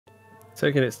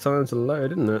taking its time to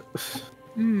load, isn't it?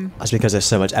 That's because there's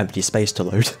so much empty space to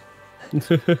load.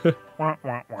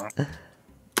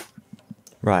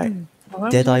 Right.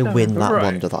 Did I win that Right.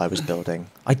 wonder that I was building?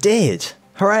 I did!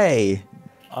 Hooray!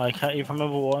 I can't even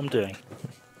remember what I'm doing.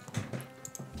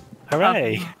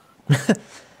 Hooray!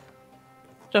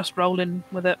 Just rolling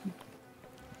with it.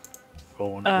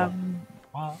 Rolling,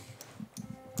 what?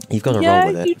 You've got to Yeah,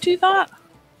 roll with you it. do that.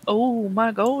 Oh,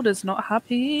 my gold is not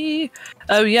happy.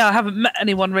 Oh yeah, I haven't met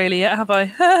anyone really yet, have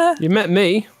I? You met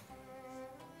me.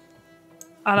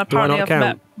 And apparently not I've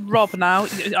count? met Rob now.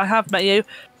 I have met you,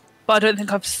 but I don't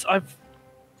think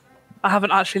I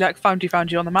haven't actually like found you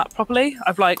on the map properly.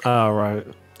 I've like Oh, right.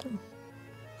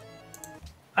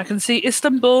 I can see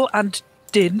Istanbul and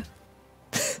Din.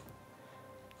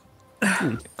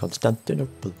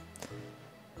 Constantinople.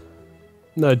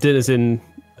 No, dinner's in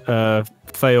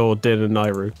Feor, Din, and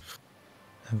Nairu.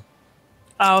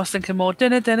 I was thinking more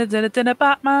dinner,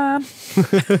 Batman.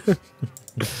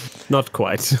 Not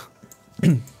quite.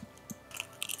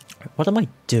 What am I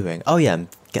doing? Oh yeah, I'm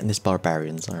getting this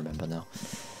barbarians. I remember now.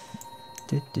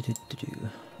 Do.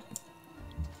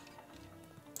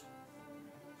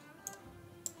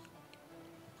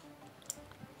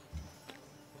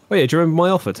 Oh yeah, do you remember my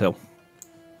offer, Till?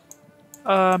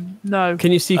 No.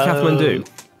 Can you see Kathmandu?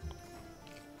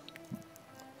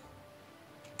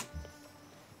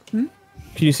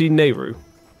 Can you see Nehru?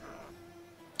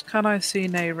 Can I see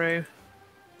Nehru?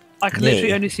 I can Nay.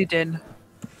 literally only see Din.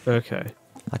 Okay.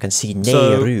 I can see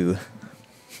So- Nehru.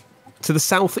 To the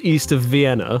southeast of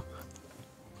Vienna,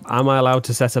 am I allowed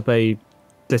to set up a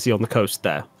city on the coast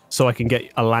there so I can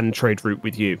get a land trade route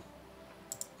with you?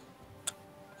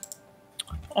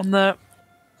 On the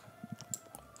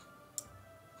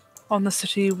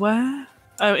city where?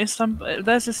 Oh, Istanbul.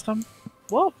 There's Istanbul.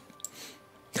 What?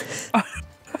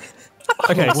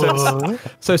 Okay,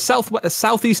 so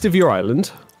southeast of your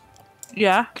island,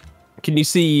 Yeah. can you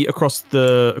see across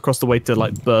the way to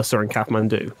like Bursa and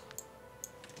Kathmandu?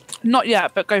 Not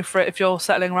yet, but go for it if you're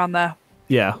settling around there.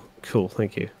 Yeah, cool,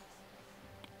 thank you.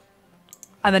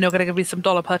 And then you're going to give me some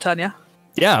dollar per turn, yeah?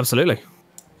 Yeah, absolutely.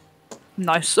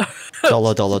 Nice.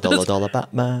 Dollar,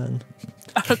 Batman.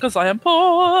 Because I am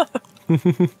poor.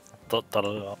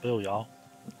 Bill, y'all.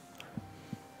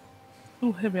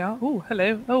 Oh, here we are. Oh,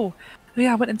 hello. Oh,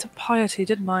 yeah, I went into piety,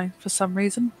 didn't I, for some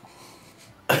reason?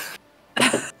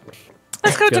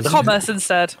 Let's go to Good. commerce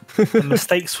instead. The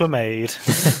mistakes were made.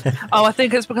 Oh, I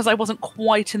think it's because I wasn't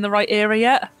quite in the right era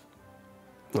yet.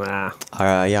 Ah,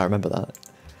 Yeah, I remember that.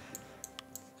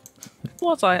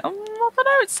 Was I? I don't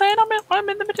know. It's saying I'm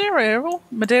in the Madeira era.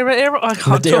 Madeira era? I can't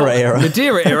Madeira talk. era.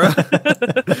 Madeira era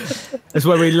is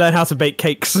where we learn how to bake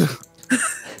cakes.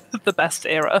 The best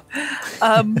era.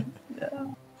 Yeah.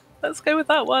 Let's go with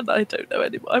that one. I don't know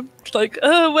anymore. I'm like,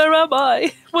 oh, where am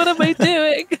I? What am I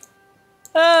doing?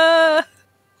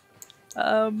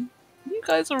 You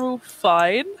guys are all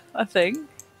fine, I think.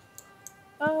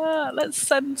 Let's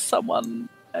send someone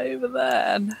over there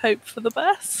and hope for the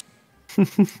best.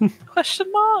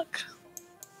 Question mark.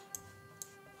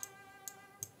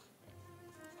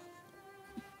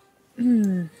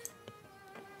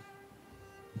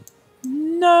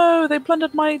 No, they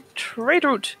plundered my trade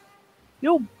route.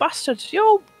 You bastard!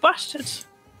 You bastard!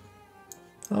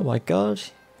 Oh my god,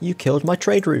 you killed my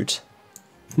trade route.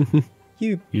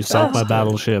 You sank my bastard.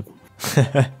 battleship.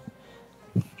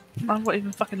 I've got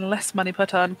even fucking less money per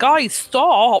turn. Guys,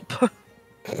 stop!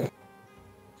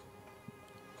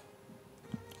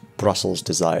 Brussels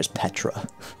desires Petra.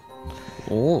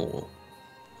 Oh,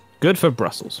 good for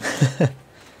Brussels.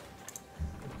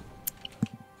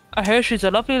 I hear she's a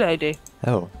lovely lady.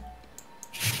 Oh,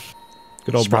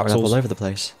 Good old sprouting up all Brussels. over the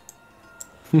place.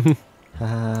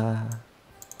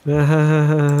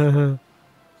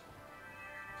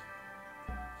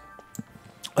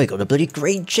 I got a bloody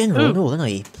great general. Ooh. No, then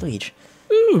I bleach.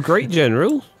 Ooh, great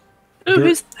general. Ooh,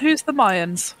 Gr- who's the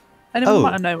Mayans? Anyone Oh.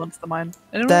 might know one's the Mayan.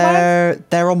 Anyone Mayan?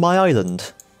 They're on my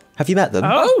island. Have you met them?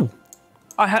 Oh,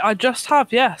 I just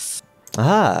have, yes.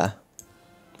 Ah.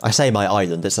 I say my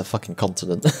island, it's a fucking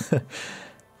continent.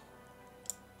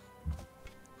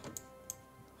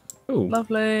 ooh.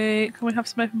 Lovely. Can we have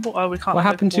some open water? Oh, we can't. What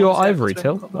have happened open to your water yet ivory, because we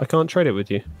Till? haven't got I can't trade it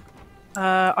with you.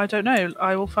 that. I don't know.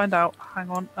 I will find out. Hang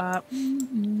on.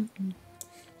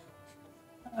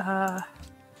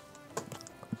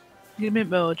 Give me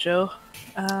mojo.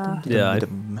 Yeah,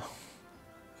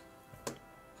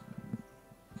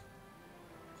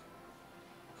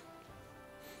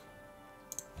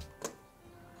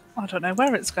 I don't know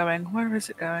where it's going. Where is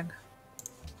it going?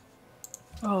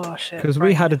 Oh shit! because we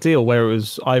right. had a deal where it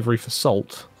was ivory for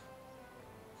salt.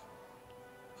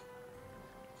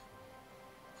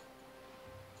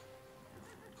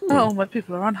 Oh, my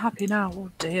people are unhappy now.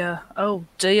 Oh dear. Oh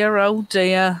dear. Oh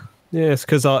dear. Yes,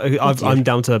 because I'm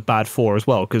down to bad 4 as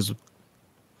well. Because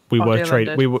we Oh, were dear,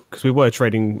 trading. London. We were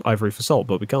trading ivory for salt,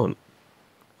 but we can't.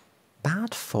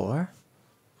 Bad 4?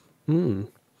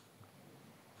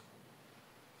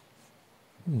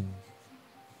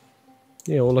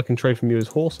 Yeah, all I can trade from you is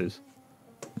horses.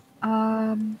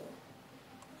 God,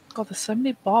 there's so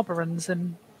many Barbarans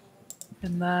in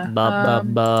there.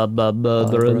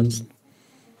 Barbarans.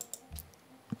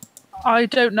 I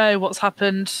don't know what's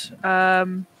happened,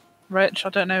 Rich. I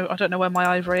don't know where my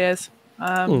ivory is.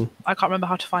 I can't remember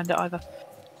how to find it either.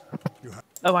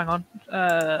 Oh, hang on.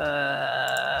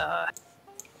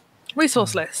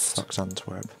 Resource list. Fox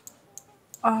Antwerp.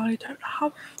 I don't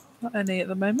have any at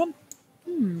the moment.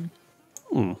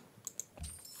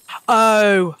 That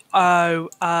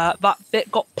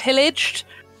bit got pillaged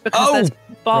because there's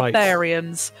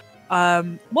barbarians.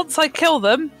 Once I kill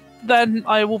them, then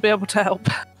I will be able to help.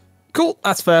 Cool,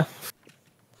 that's fair.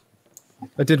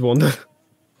 I did wonder.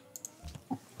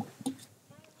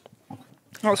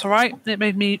 That's alright. It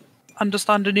made me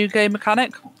understand a new game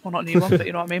mechanic. Well, not a new one, but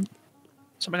you know what I mean.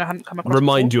 Something I hadn't come across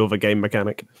Remind before. you of a game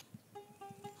mechanic.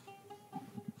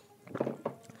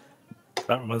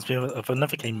 That reminds me of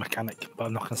another game mechanic, but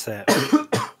I'm not going to say it.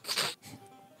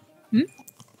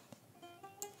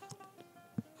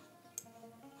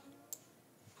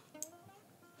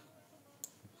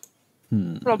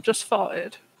 Rob just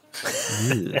farted.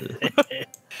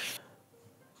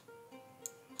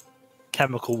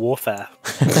 Chemical warfare.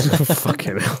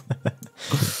 Fucking hell.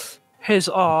 His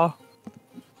R.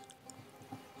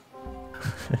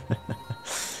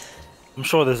 I'm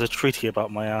sure there's a treaty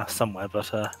about my ass somewhere,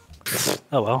 but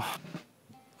oh well.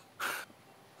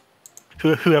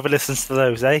 Whoever listens to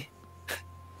those, eh?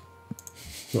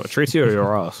 What, a treaty or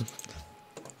your ass?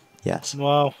 Yes.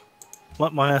 Well,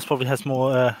 my ass probably has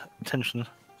more attention.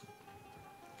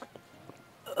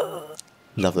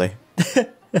 Lovely.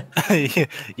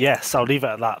 Yes, I'll leave it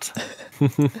at that.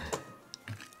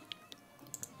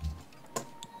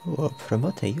 Oh,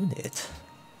 promote a unit.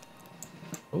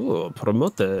 Oh,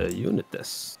 promote the unit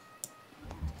this.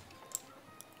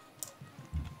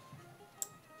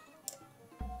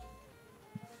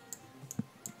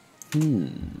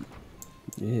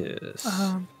 Yes.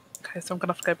 Okay, so I'm going to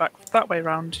have to go back that way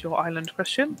round your island,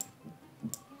 Christian.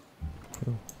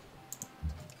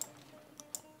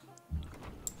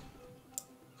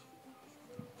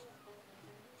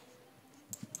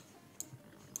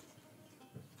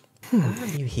 Why are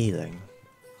you healing?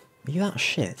 Are you that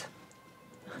shit?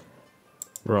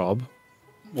 Rob,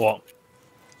 What?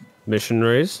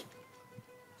 missionaries.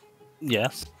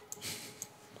 Yes.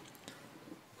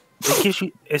 It gives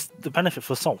you. It's the benefit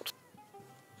for salt.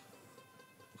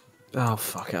 Oh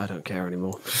fuck it, I don't care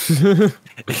anymore.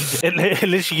 It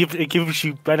literally gives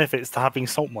you benefits to having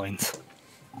salt mines.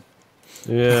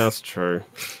 Yeah, that's true.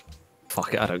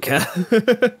 Fuck it, I don't care.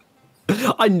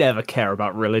 I never care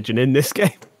about religion in this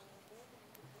game.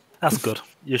 That's good.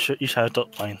 You should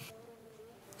adopt mine.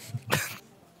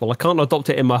 Well, I can't adopt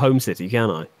it in my home city, can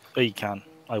I? Oh, you can.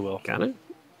 I will. Can I?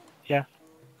 Yeah.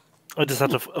 I just had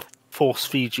to force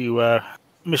feed you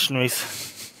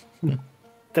missionaries.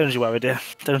 Don't you worry, dear.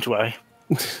 Don't you worry.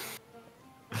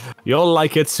 You'll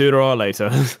like it sooner or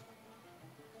later.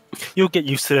 You'll get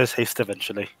used to their taste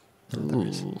eventually.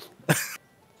 Ooh.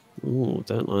 Ooh,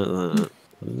 don't like that.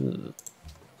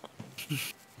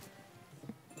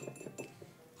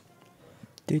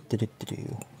 Do.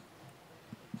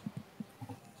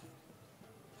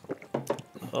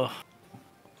 Oh,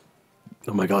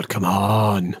 Oh my god, come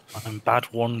on. I'm bad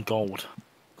 1 gold.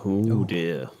 Oh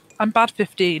dear. I'm bad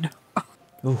 15.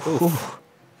 Oof.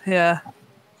 Yeah.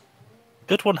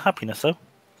 Good 1 happiness, though.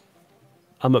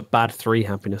 I'm at bad 3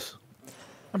 happiness.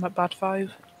 I'm at bad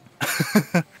 5.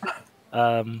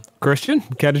 Christian,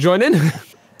 care to join in?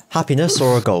 Happiness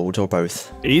or a gold or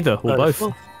both? Either or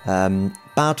both.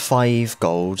 Bad 5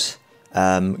 gold.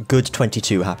 Good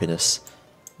 22 happiness.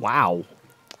 Wow.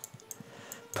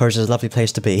 Persia's a lovely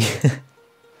place to be.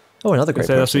 Oh, another great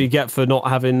So that's what person. you get for not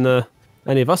having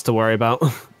any of us to worry about.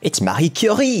 It's Marie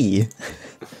Curie!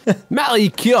 Marie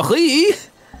Curie!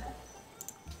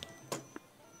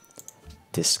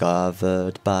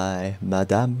 Discovered by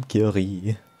Madame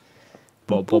Curie.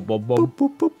 Bob, bob, bob, bob. Boop,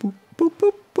 boop, boop, boop,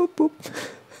 boop, boop, boop.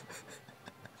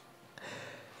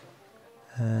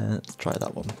 Let's try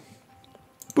that one.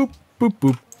 Boop, boop,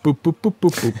 boop, boop, boop, boop, boop,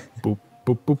 boop, boop,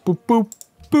 boop, boop, boop,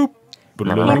 boop.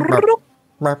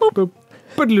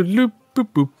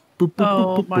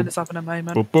 Oh, mine is having a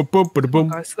moment. Boop, boop, boop, boop, boop.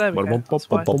 Guys, there we go. Boop, boop, That's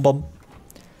why. Bum bum.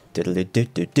 Diddly do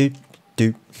do do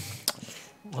do.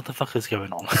 What the fuck is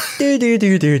going on? Do do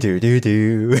do do do do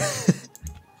do.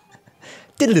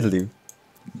 Diddle diddle do.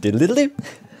 Diddle diddle do.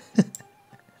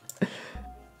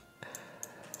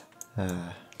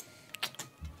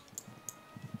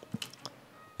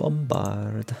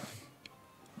 Bombard.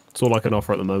 It's all I can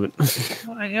offer at the moment.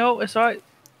 You know, it's alright.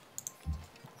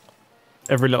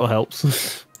 Every little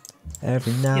helps.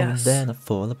 Every now and Yes. then I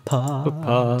fall apart.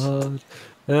 Apart,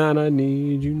 and I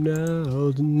need you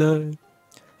now tonight.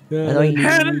 And I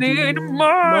need more.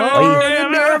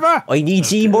 I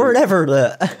need you more than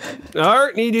ever.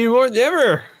 I need you more than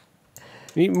ever.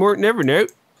 Need more than ever now.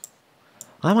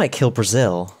 I might kill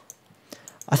Brazil.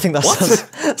 I think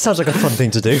that sounds like a fun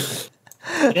thing to do.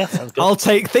 Yeah, sounds good. I'll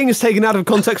take things taken out of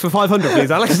context for 500,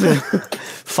 please, Alex.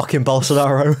 Fucking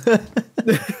Bolsonaro.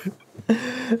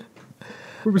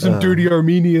 We're some dirty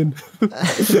Armenian.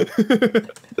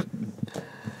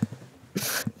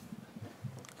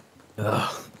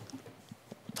 Ugh.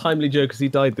 Timely joke because he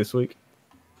died this week.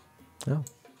 Oh.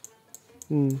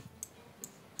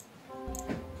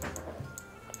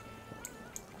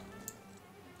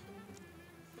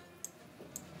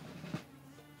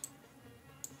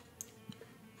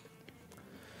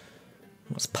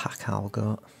 What's Pakal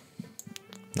got?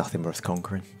 Nothing worth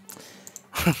conquering.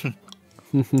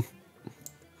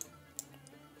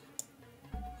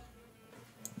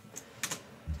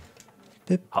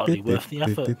 Hardly worth the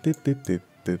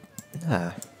effort.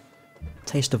 Ah.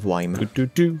 Taste of wine.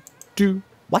 Do.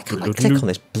 Why can't I click on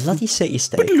this bloody city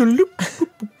state?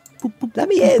 Let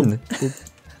me in!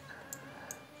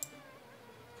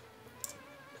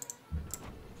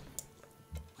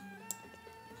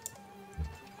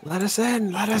 Let us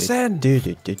in. Let us in. Do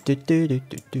do do do do do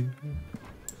do do.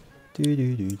 Do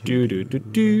do do do.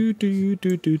 Do do do do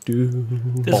do do do.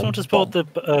 Did someone just bought the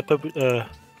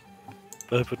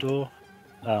Bourbador?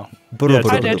 Oh.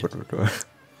 I did.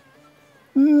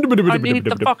 I need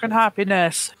the fucking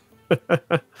happiness.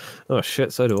 Oh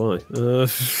shit, so do I.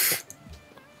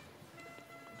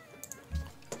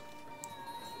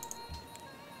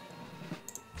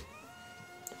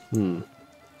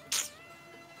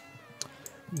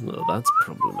 No, that's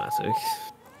problematic.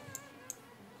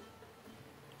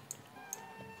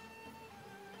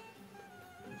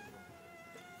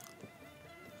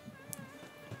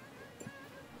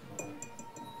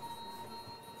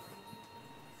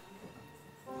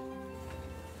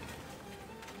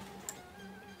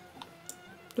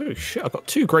 Oh shit, I've got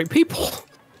two great people.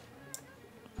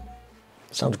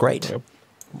 Sounds great.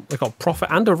 I got a prophet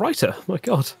and a writer. My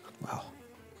god. Wow.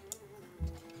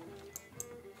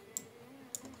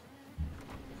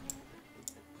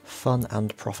 Fun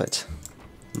and profit.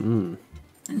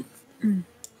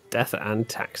 Death and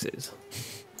taxes.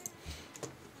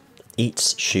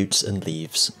 Eats, shoots, and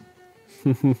leaves.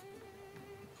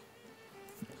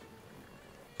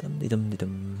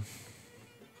 Dum-de-dum-de-dum.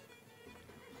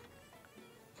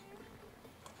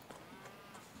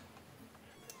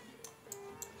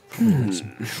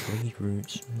 Some trade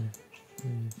routes.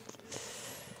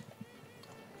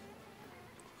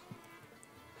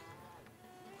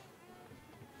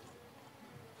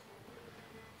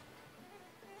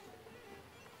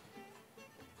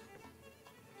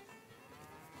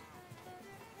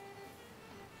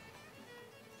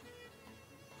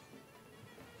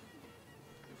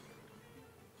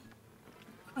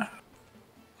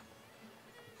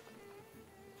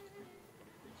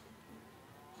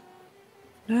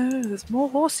 No, there's more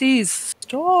horses.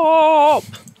 Stop!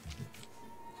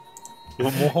 You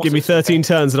want more horses? Give me 13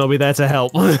 turns and I'll be there to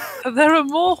help. There are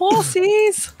more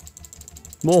horses.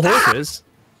 More horses?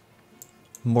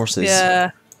 Morses.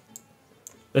 Yeah,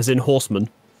 As in horsemen.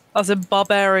 as in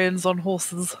barbarians on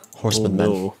horses. Horsemen men.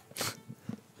 no.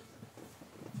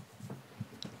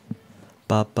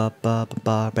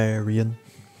 Barbarian.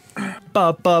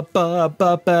 Barbarian.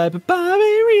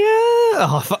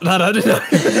 Oh, fuck that, I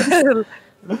didn't know.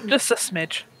 Just a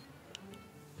smidge.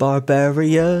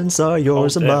 Barbarians are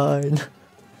yours and dear. mine.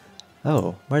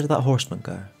 Oh, where did that horseman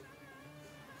go?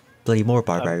 Bloody more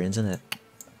barbarians, isn't it?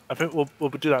 I think we'll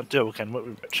do that deal again, won't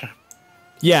we, Rich?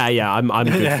 Yeah, I'm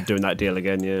good Yeah. for doing that deal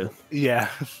again, yeah. Yeah.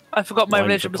 I forgot my Wine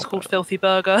religion for was called combat. Filthy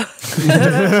Burger.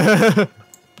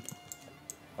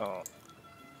 Oh.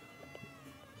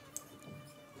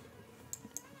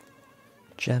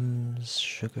 Gems,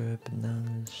 sugar,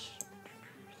 bananas,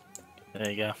 There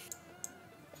you go.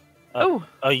 Oh.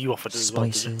 Oh, you offered it as well,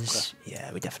 did you? spices.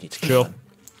 Yeah, we definitely need to Sure. keep them.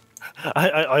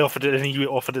 I offered it and you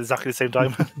offered it exactly the same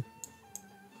time.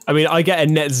 I mean, I get a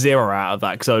net zero out of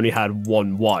that because I only had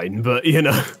one wine, but you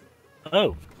know.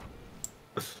 Oh.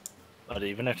 I didn't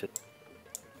even notice.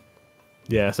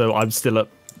 Yeah, so I'm still at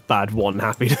bad one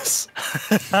happiness.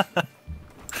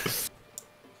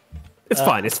 It's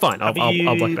fine. It's fine. I'll Have work you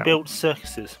it out. built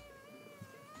circuses?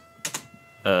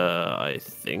 I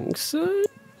think so.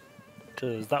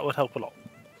 Because that would help a lot.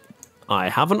 I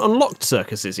haven't unlocked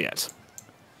circuses yet.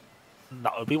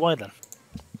 That would be why then.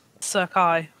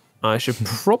 Circi. I should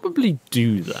probably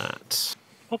do that.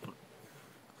 Probably.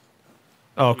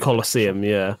 Oh, Colosseum,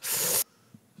 yeah.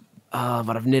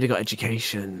 But I've nearly got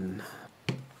education.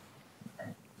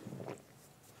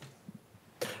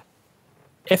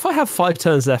 If I have 5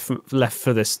 turns left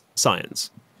for this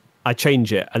science, I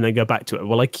change it and then go back to it.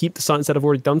 Will I keep the science that I've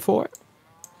already done for it?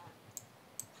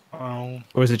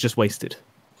 Or is it just wasted?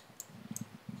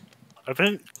 I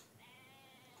think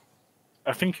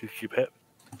you keep it.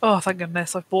 Oh, thank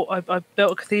goodness! I built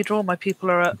a cathedral. My people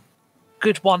are at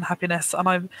good 1 happiness, and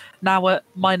I'm now at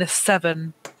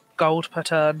 -7 gold per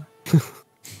turn.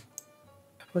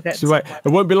 We're getting So wait, it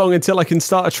won't be long until I can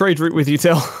start a trade route with you,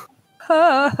 Till.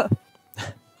 somewhere.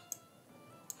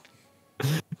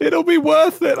 It'll be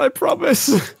worth it, I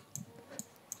promise.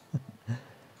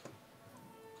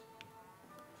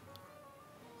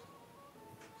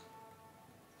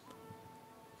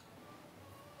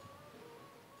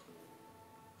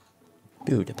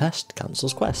 Budapest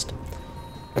cancels quest.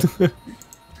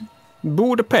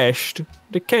 Budapest,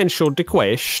 the cancelled the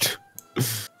quest.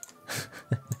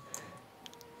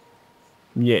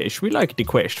 Yes, we like the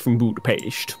quest from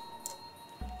Budapest.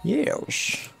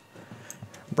 Yes.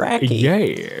 Bracky.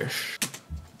 Yes.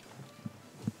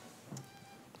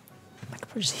 I could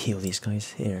probably just heal these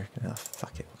guys here. Oh,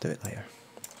 fuck it, we'll do it later.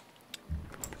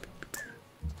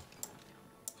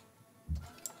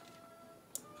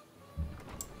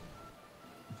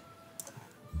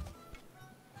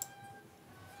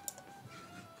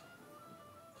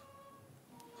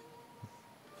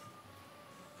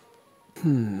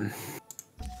 Right,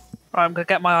 I'm gonna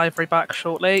get my ivory back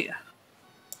shortly.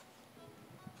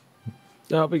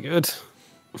 That'll be good.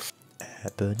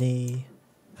 Ebony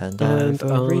and And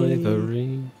ivory,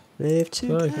 ivory. live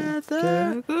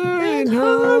together In in harmony.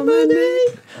 harmony.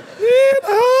 In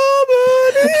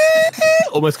harmony.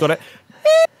 Almost got it.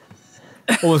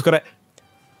 Almost got it.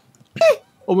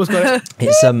 Almost got it.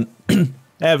 It's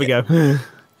There we go.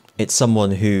 it's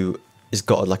someone who has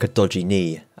got like a dodgy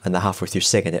knee, and they're halfway through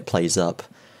singing it plays up.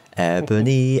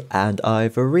 Ebony and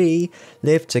ivory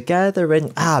live together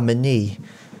in harmony.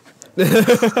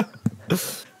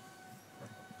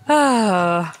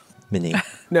 Ah, Mini.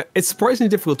 No, it's surprisingly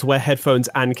difficult to wear headphones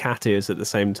and cat ears at the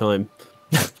same time.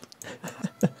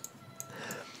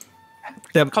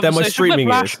 they're my Conversation streaming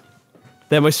whiplash. ears.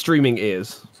 They're my streaming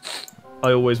ears.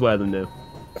 I always wear them now.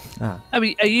 I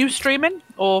mean, are you streaming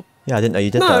or? Yeah, I didn't know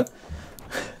you did No. that.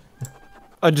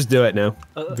 I just do it now.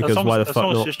 Because why the as fuck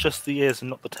long as not? it's just the ears and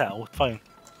not the tail, fine.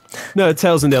 No, the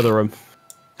tail's in the other room.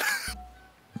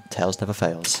 Tails never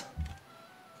fails.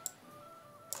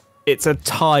 It's a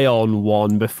tie-on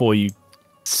one before you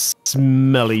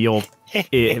smelly your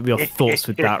thoughts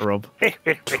with that, Rob.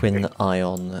 Twin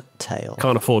ion tail.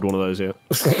 Can't afford one of those yet.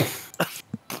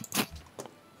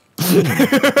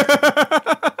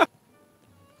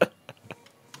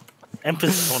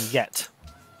 Emphasis on yet.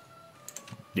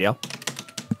 Yeah.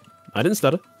 I didn't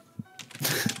stutter.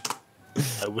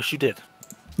 I wish you did.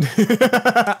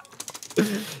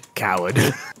 Coward.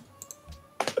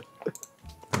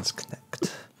 Let's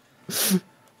connect.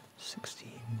 16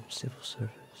 civil service.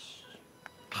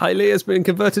 Hylia has been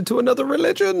converted to another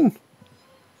religion.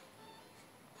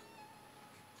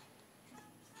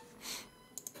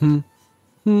 Bom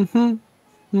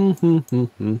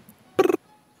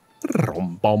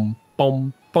bom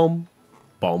bom bom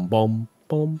bom bom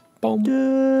bom bom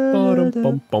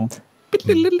bom bom.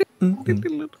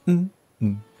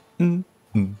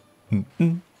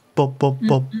 Bum, bum,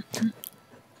 bum.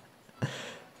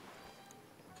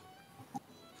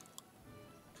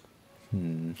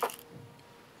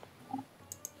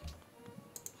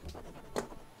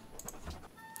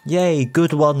 Yay,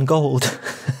 good 1 gold.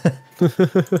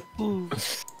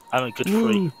 I'm a good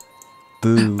 3.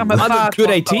 Boo. I'm a I'm a bad good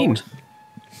one, 18. gold.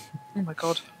 Oh my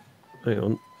god! Hang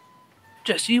on.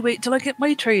 Just you wait till I get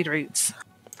my trade routes.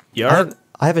 I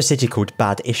have a city called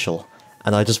Bad Ishal,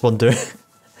 and I just wonder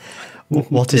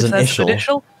what is an There's Ishal?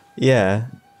 initial. Yeah.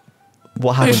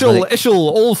 What happens Ishal, when Ishal,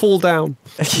 all fall down.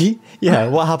 yeah,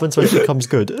 what happens when it becomes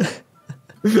good?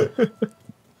 The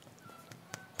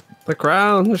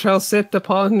crown shall sit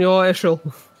upon your Ishal.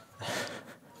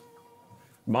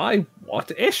 My what?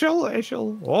 Ishal,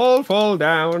 Ishal, all fall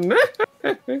down.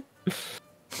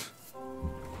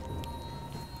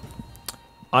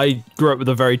 I grew up with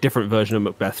a very different version of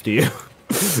Macbeth to you.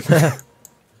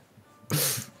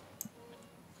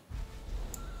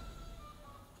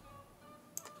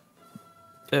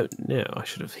 Oh no, I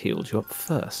should have healed you up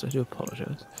first. I do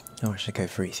apologise. Oh, I should go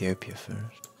for Ethiopia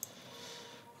first.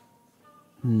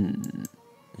 No,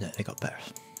 they got better.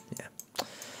 Yeah.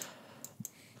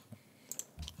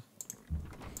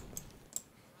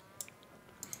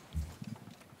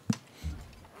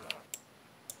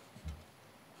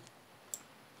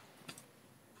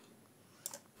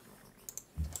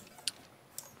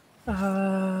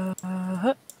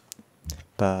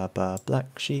 Baba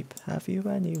black sheep, have you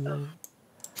any wool?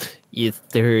 Yes,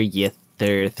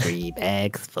 sir, 3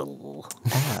 bags full.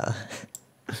 Ah.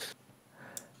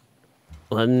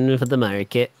 One for the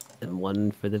market, and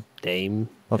one for the dame.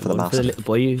 One for and the one for the master. little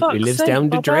boy who Fuck's lives sake, down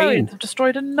the barbarians drain. have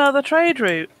destroyed another trade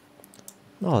route.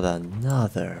 Not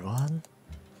another one.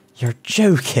 You're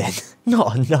joking.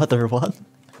 Not another one.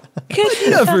 Could you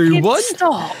Another fucking one?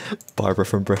 stop? Barbara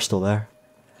from Bristol there.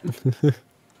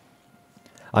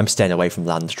 I'm staying away from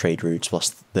land trade routes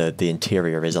whilst the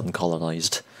interior is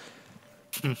uncolonised.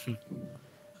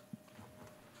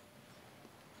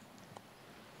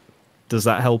 Does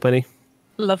that help any?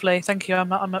 Lovely, thank you.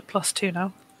 I'm at +2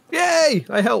 now. Yay!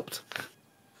 I helped.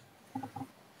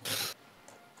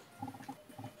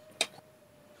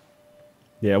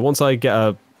 Yeah, once I get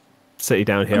a city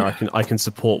down here, I can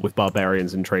support with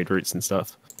barbarians and trade routes and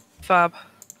stuff. Fab.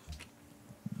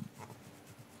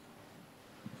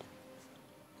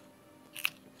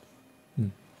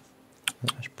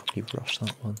 I should probably rush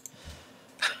that one.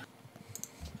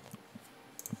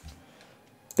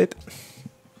 Bip.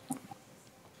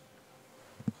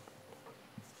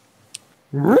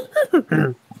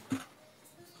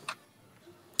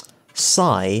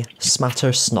 Sigh,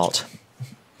 smatter, snot.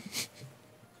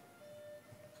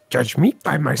 Judge me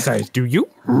by my size, do you?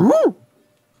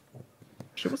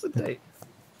 Sure, what's the date?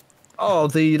 Oh,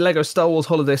 the Lego Star Wars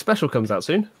Holiday Special comes out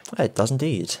soon. It does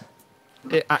indeed.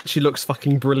 It actually looks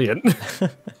fucking brilliant.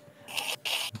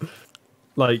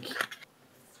 Like,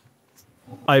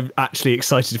 I'm actually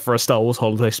excited for a Star Wars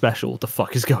Holiday Special. What the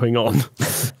fuck is going on?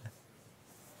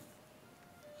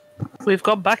 We've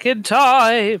gone back in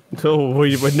time. Oh,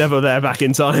 we were never there back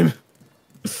in time.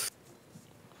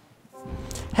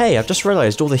 Hey, I've just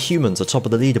realised all the humans are top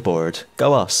of the leaderboard.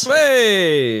 Go us.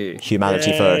 Hey!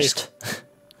 Humanity Yay. first.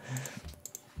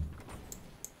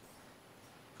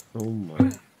 Oh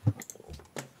my.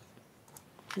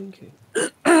 Okay.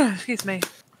 Excuse me.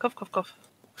 Cough, cough, cough.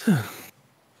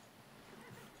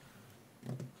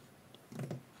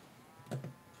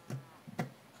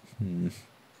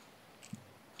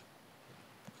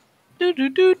 Do do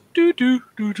do do do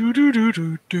do do do do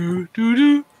do do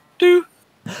do do.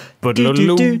 But Do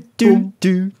do do do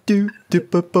do do do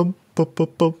bum bum bum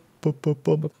bum bum bum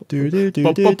bum bum do do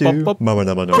do do do. Mama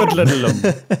nama nama.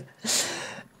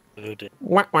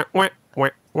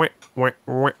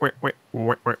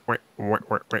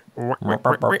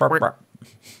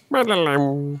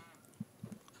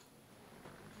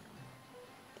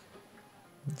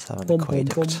 Let's have an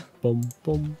aqueduct.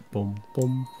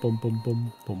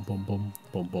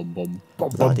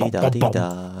 La dee da dee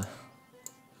da.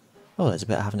 Oh, there's a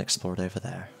bit I haven't explored over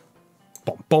there.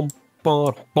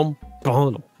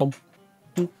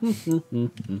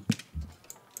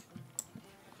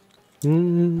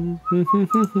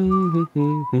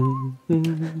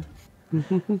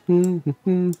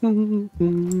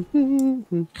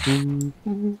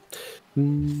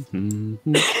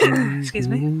 Excuse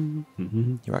me.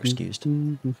 You are excused.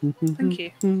 Thank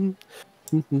you.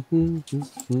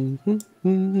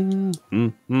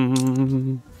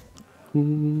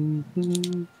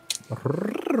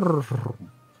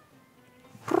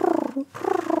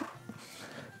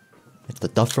 It's the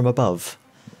dove from above.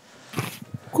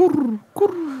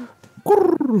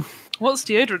 What's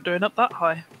deodorant doing up that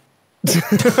high?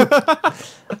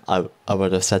 I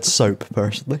would have said soap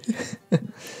personally.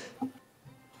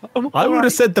 I would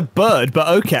have said the bird, but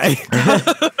okay.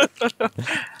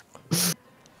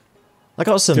 I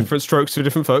got some Different strokes for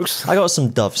different folks. I got some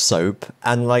Dove soap,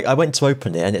 and like I went to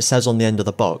open it, and it says on the end of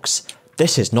the box,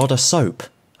 "This is not a soap."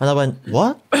 And I went,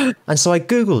 "What?" And so I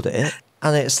googled it,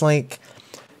 and it's like,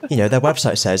 you know, their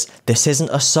website says this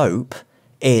isn't a soap;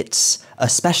 it's a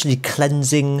specially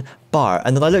cleansing bar.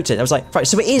 And then I looked at it, and I was like, right,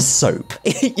 so it is soap.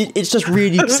 It's just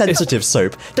really sensitive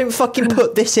soap. Don't fucking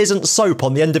put "this isn't soap"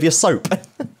 on the end of your soap.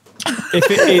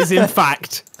 If it is in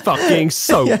fact fucking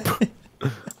soap.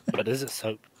 But is it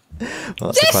soap?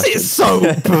 Well, that's the This question. is soap!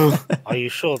 Are you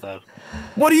sure though?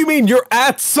 What do you mean you're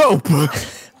at soap?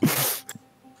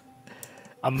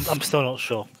 I'm still not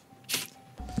sure.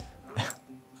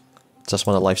 Just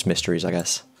one of life's mysteries, I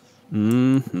guess.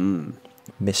 Mm-hmm.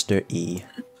 Mr. E.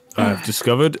 I've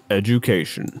discovered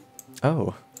education.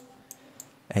 Oh.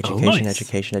 Education, nice.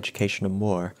 education, education, and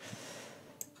more.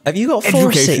 Have you got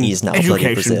 4 cities now,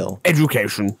 bloody Brazil?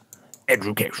 Education.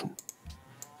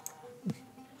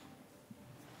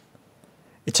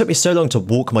 It took me so long to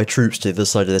walk my troops to the other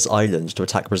side of this island to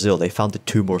attack Brazil. They founded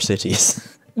 2 more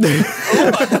cities.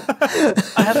 I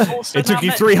have also It took now you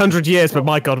met- 300 years, but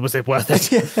my God, was it worth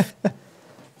it?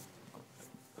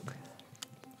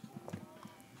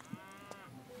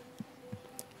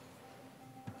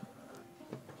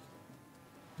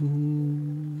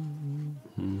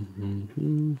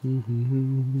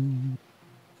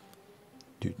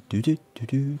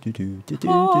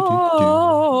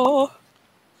 Oh,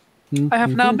 I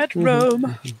have now met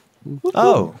Rome.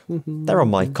 Oh, they're on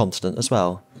my continent as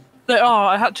well. They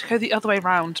are. I had to go the other way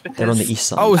round because They're on the east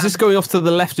side. Oh, is this going off to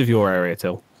the left of your area,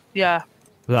 Till? Yeah,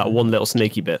 That one little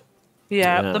snaky bit.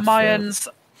 yeah. Yeah, The fair. Mayans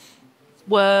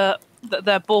were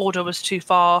their border was too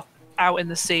far out in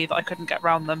the sea that I couldn't get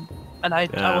round them, and I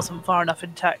Yeah. wasn't far enough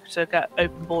in tech to get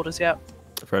open borders yet.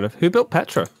 Fair enough. Who built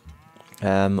Petra?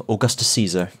 Augustus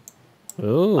Caesar.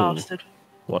 Oh, Bastard.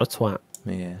 what a twat.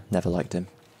 Yeah, never liked him.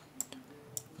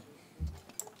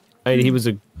 I mean, he was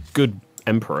a good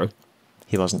emperor.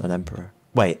 He wasn't an emperor.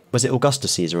 Wait, was it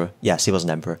Augustus Caesar? Yes, he was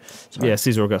an emperor. Sorry. Yeah,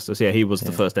 Caesar Augustus. Yeah, he was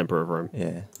the first emperor of Rome.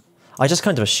 Yeah. I just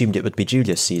kind of assumed it would be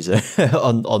Julius Caesar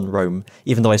on Rome.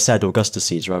 Even though I said Augustus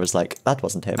Caesar, I was like, that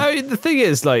wasn't him. I mean, the thing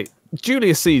is, like,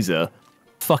 Julius Caesar,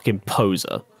 fucking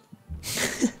poser.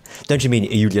 Don't you mean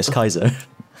Julius Kaiser?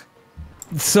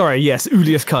 Sorry, yes,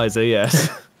 Julius Kaiser, yes.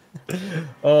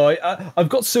 I've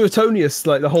got Suetonius,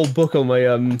 like the whole book on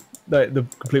my like the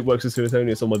complete works of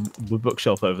Suetonius on my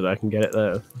bookshelf over there. I can get it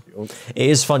there. It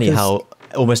is funny how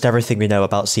almost everything we know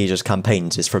about Caesar's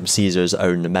campaigns is from Caesar's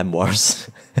own memoirs.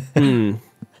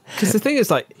 Because the thing is,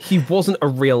 like, he wasn't a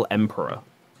real emperor.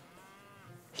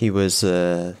 He was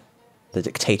the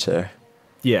dictator,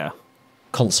 Yeah,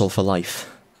 consul for life.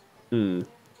 and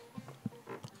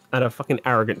a fucking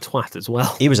arrogant twat as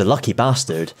well. He was a lucky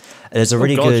bastard. There's a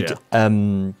really God,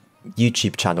 good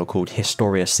YouTube channel called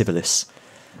Historia Civilis,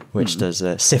 which does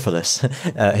syphilis.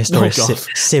 Historia God.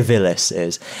 Civilis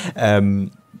is.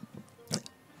 And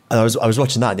I was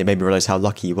watching that and it made me realise how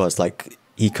lucky he was. Like,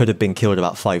 he could have been killed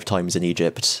about 5 times in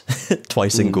Egypt,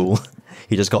 twice in Gaul.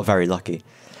 He just got very lucky.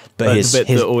 But The bit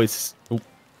that always.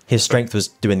 his strength was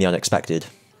doing the unexpected.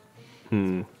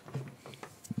 So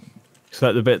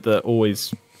like the bit that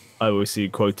I always see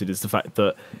quoted is the fact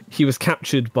that he was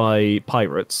captured by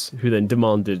pirates who then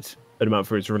demanded an amount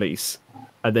for his release,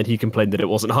 and then he complained that it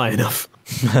wasn't high enough.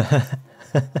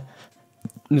 And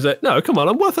he's like, "No, come on,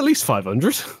 I'm worth at least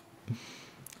 500."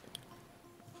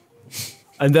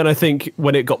 And then I think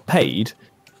when it got paid,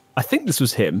 I think this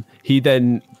was him. He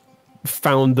then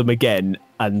found them again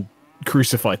and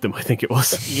crucified them. I think it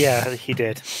was. Yeah, he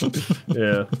did.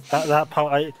 Yeah. That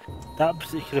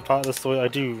particular part of the story I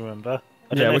do remember.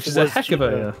 I don't Yeah, know which if is it a was heck of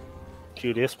a.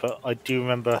 Julius, but I do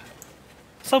remember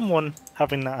someone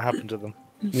having that happen to them.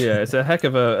 Yeah, it's a heck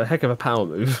of a power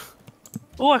move.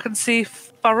 Oh, I can see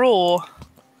Faror.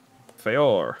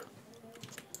 Feor.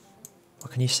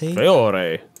 What can you see?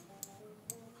 Feore.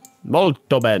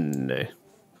 Molto bene.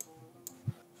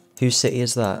 Whose city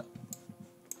is that?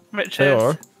 Richard.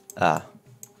 Feor. Ah,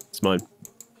 It's mine.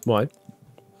 Why? I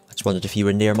just wondered if you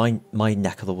were near my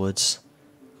neck of the woods.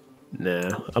 Nah,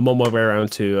 I'm on my way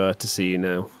around to see you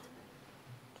now.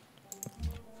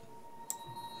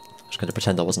 Just going to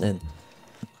pretend I wasn't in.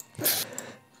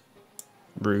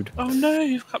 Rude. Oh no,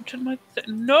 you've captured my.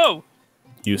 No!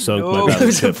 You sunk No. my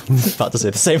battleship. About to say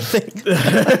the same thing.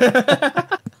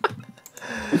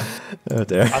 Oh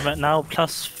dear. I'm at now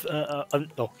plus.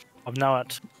 I'm now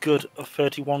at good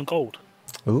 31 gold.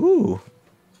 Ooh.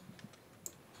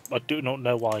 I do not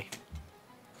know why,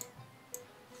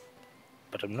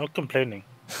 but I'm not complaining.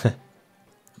 I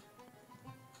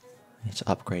need to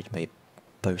upgrade my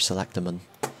bow selectorman.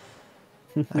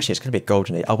 Actually, it's going to be a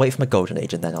golden age. I'll wait for my golden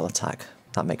age and then I'll attack.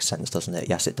 That makes sense, doesn't it?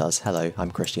 Yes, it does. Hello,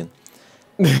 I'm Christian.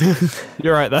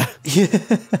 You're right there.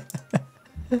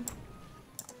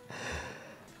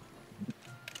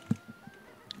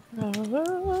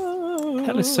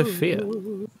 Hell is Sophia?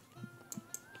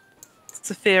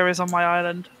 Sophia is on my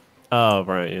island. Oh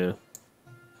right, yeah.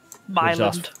 My Just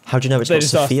island. How do you know it's They not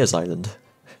just asked- Sophia's Island?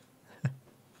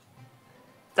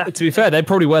 To be fair, they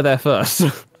probably were there first.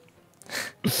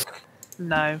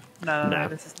 No. No.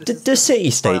 This Do is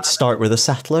city-states start with a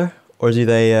settler? Or do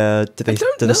they do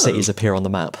don't the know. cities appear on the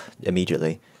map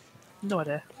immediately? no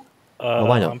idea. Well,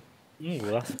 why not?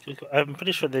 I'm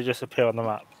pretty sure they just appear on the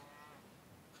map.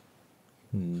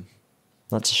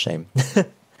 That's a shame.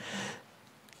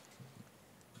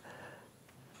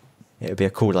 It would be a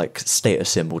cool like status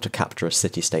symbol to capture a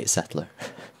city-state settler.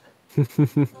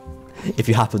 If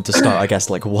you happen to start, I guess,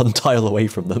 like 1 tile away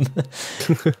from them,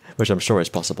 which I'm sure is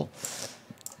possible.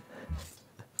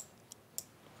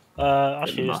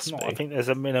 Actually, It it's must not. be. I think there's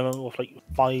a minimum of like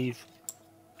 5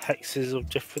 hexes of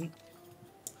different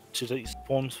to the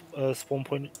spawn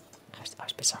point. I was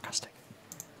a bit sarcastic.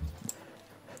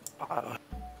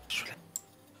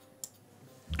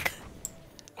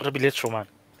 Gotta be literal, man.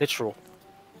 Literal.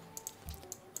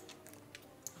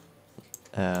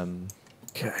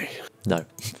 Okay. No.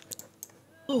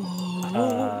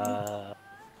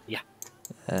 Yeah.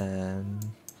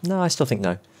 No, I still think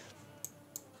no.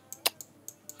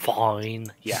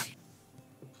 Fine. Yeah.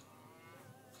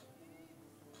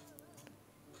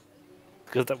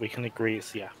 Good that we can agree.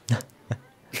 It's yeah.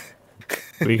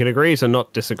 We can agree to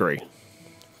not disagree.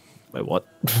 Wait, what?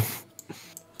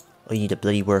 I need a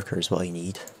bloody worker is what I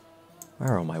need.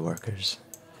 Where are all my workers?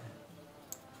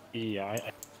 Yeah.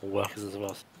 I workers as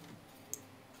well.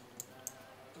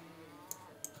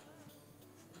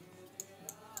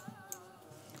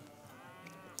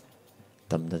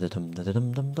 Dum da da dum da da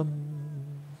dum dum dum.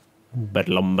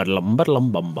 Bedlam, bedlam,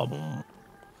 bedlam, bum bum.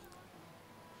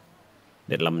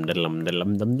 Diddlum, diddlum,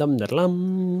 diddlum, dum dum,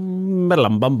 diddlum,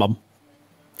 bedlam, bum bum.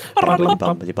 Bum bum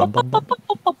bum bum bum.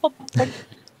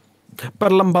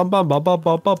 Bedlam, bum bum, bum bum,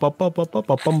 bum bum, bum bum, bum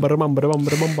bum, bum, bedlam, bedlam, bedlam,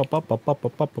 bum bum, bum bum, bum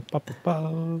bum, bum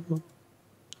bum.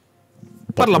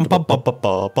 Bedlam, bum bum.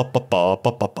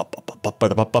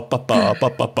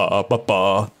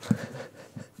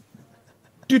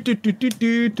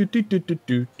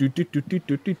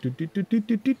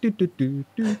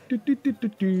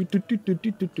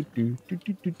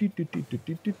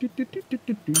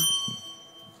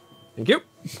 Thank you.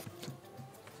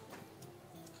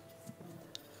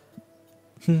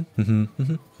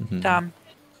 Damn.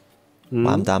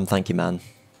 Wham damn, thank you, man.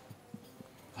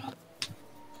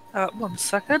 1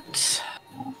 second.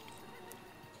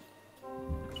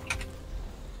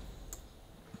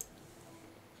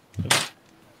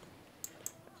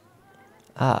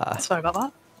 Ah, Sorry about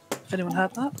that. If anyone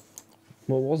heard that.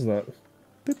 What was that?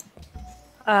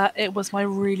 It was my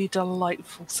really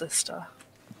delightful sister.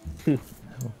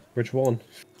 Which one?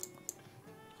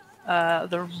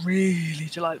 The really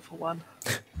delightful one.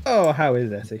 Oh, how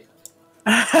is Etty?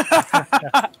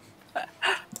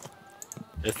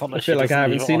 It's not I feel like I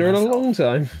haven't seen her in a long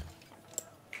time.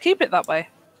 Keep it that way.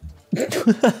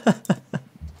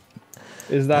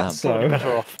 Is that Probably so?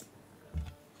 better off.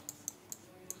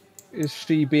 Is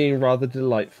she being rather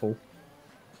delightful?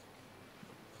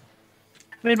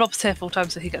 I mean, Rob's here full time,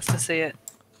 so he gets to see it.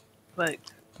 Like,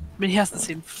 I mean, he hasn't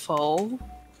seen full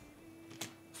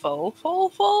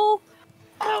countdown,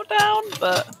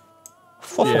 but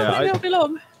Yeah, maybe it'll be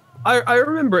long. I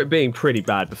remember it being pretty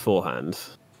bad beforehand,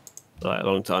 like a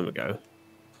long time ago.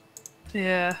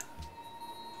 Yeah.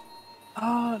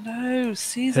 Oh no,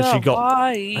 Caesar, Has she got-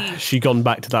 why? Has she gone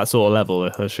back to that sort of level,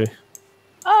 has she?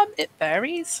 It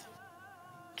varies.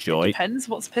 Joy. Depends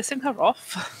what's pissing her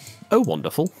off. Oh,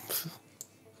 wonderful.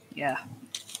 Yeah.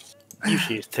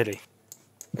 Usually it's Tilly.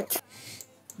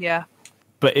 Yeah.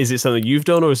 But is it something you've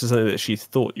done, or is it something that she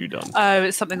thought you'd done? Oh,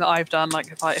 it's something that I've done.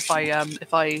 Like if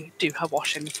I do her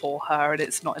washing for her and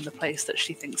it's not in the place that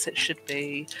she thinks it should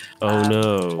be. Oh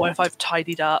no. Or if I've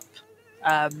tidied up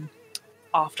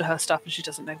after her stuff and she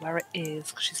doesn't know where it is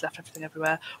because she's left everything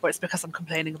everywhere. Or it's because I'm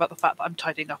complaining about the fact that I'm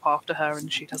tidying up after her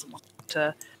and she doesn't want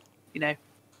to,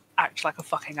 act like a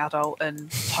fucking adult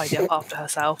and tidy up after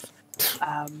herself.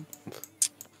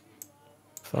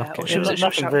 Fuck or it. she was-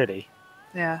 Nothing really.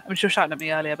 Yeah, I mean, she was shouting at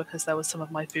me earlier because there was some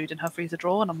of my food in her freezer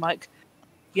drawer, and I'm like,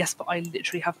 yes, but I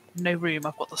literally have no room.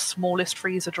 I've got the smallest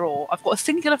freezer drawer. I've got a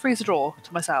singular freezer drawer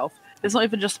to myself. It's not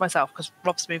even just to myself because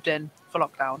Rob's moved in for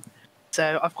lockdown.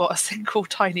 So I've got a single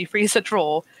tiny freezer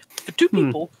drawer for 2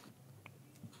 people.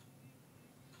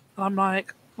 And I'm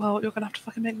like, well, you're going to have to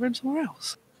fucking make room somewhere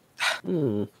else.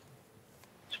 Hmm.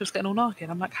 She was getting all narky,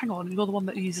 and I'm like, hang on, you're the one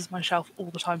that uses my shelf all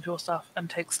the time for your stuff and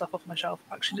takes stuff off my shelf.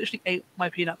 Actually, literally ate my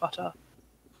peanut butter.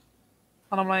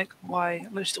 And I'm like, why?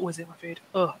 I just always eat my food.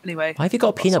 Oh, anyway. why have you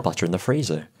got peanut butter in the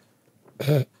freezer?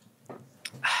 So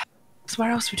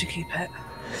where else would you keep it?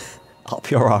 Up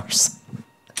your arse.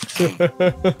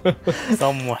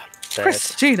 Somewhere dead.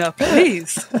 Christina,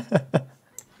 please.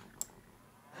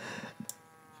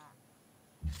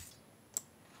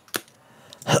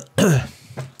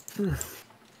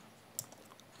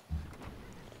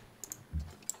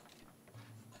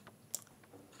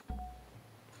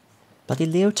 Bloody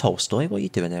Leo Tolstoy, what are you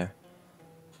doing there?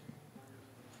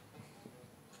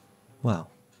 Wow.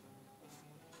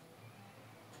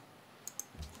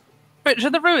 Rich, are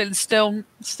the ruins still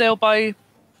by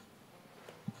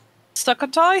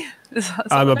Stuckantai? Is that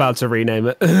I'm the about to rename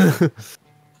it.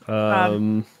 name?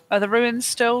 Are the ruins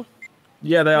still?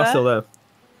 Yeah, they are there? still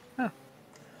there.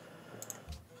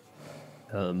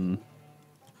 Oh.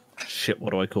 Shit,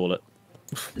 what do I call it?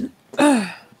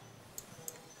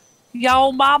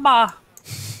 Yo, mama.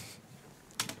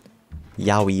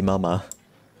 Yowie mama.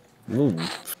 Ooh.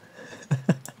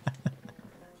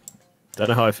 Don't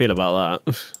know how I feel about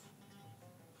that.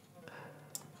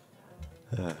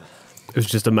 It was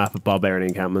just a map of barbarian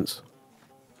encampments.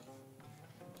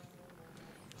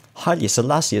 Haile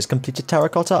Selassie has completed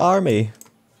Terracotta Army.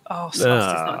 Oh, Swasti's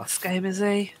not in this game, is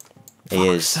he? He Fuck's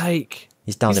is. sake.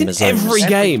 He's down He's in in Mazones. every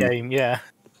game. Yeah.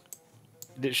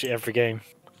 Literally every game.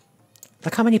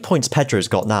 Look how many points Pedro's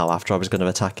got now after I was going to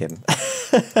attack him.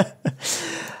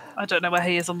 I don't know where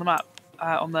he is on the map,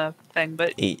 on the thing,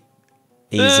 but He's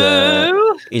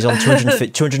Boo! he's on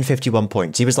 251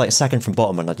 points. He was like second from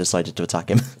bottom when I decided to attack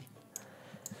him.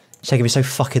 It's taking me so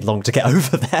fucking long to get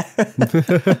over there.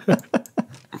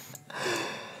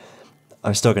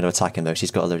 I'm still going to attack him though. She's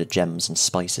got a load of gems and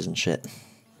spices and shit.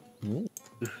 Ooh.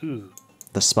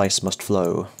 The spice must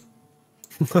flow.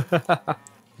 Oh,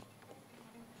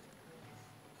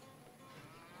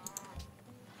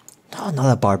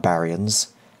 another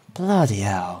barbarians. Bloody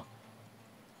hell.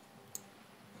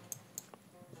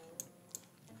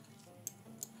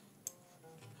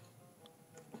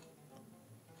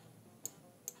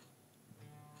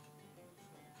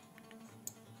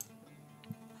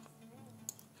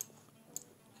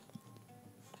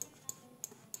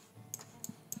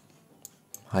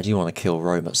 I do want to kill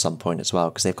Rome at some point as well,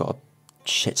 because they've got a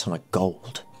shit ton of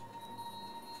gold.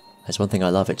 There's one thing I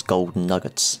love, it's golden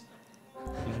nuggets.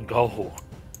 Goal.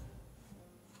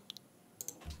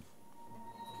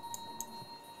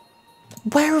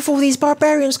 Where have all these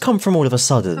barbarians come from all of a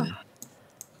sudden?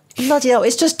 Bloody hell,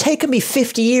 it's just taken me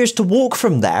 50 years to walk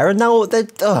from there, and now they're...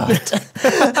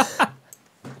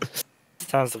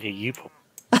 Sounds like a you problem.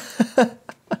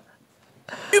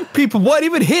 You people weren't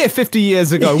even here 50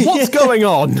 years ago. What's going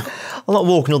on? I'm not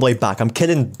walking all the way back, I'm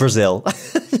killing Brazil.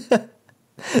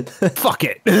 Fuck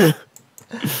it.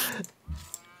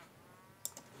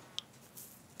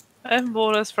 open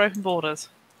borders for open borders.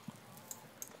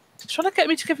 He's trying to get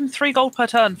me to give him 3 gold per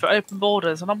turn for open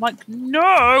borders, and I'm like,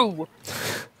 no!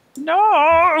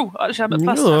 No! Actually, I'm at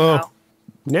plus 10 No.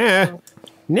 now.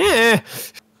 Nah.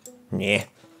 Yeah.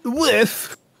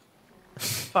 Whiff.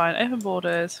 Fine, open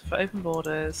borders for open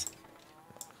borders.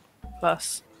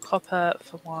 Plus copper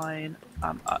for wine.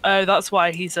 Oh, that's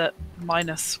why he's at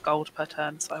minus gold per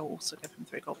turn, so I will also give him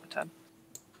 3 gold per turn.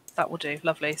 That will do.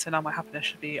 Lovely. So now my happiness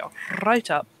should be right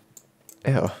up.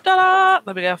 Ew. Ta-da!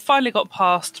 There we go. Finally got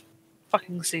past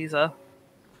fucking Caesar.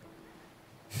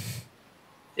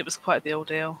 It was quite the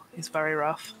ordeal. He's very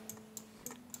rough.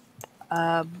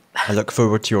 I look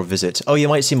forward to your visit. Oh, you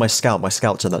might see my scout. My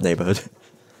scout's in that neighbourhood.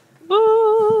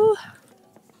 Woo!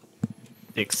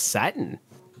 Exciting.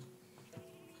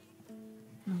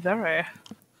 Very.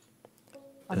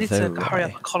 I need to hurry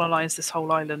up and colonise this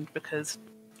whole island because,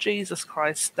 Jesus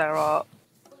Christ, there are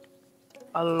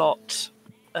a lot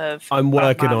of. I'm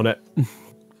working bad on it. Do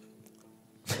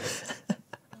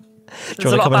you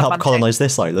want to come and help colonise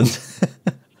this island?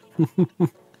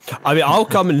 I mean, I'll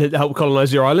come and help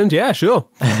colonize your island. Yeah, sure.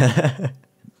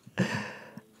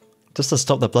 Just to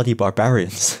stop the bloody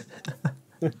barbarians.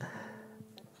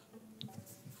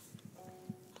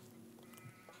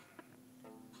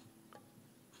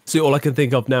 See, all I can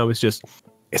think of now is just,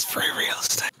 it's free real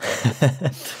estate.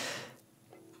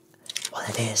 Well,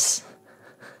 it is.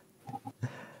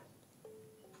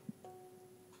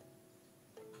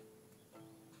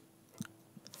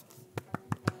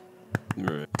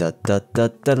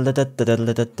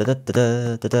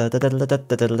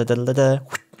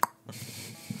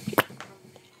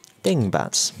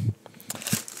 Dingbats.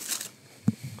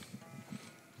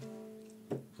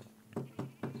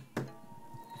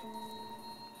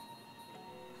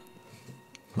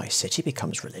 My city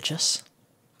becomes religious.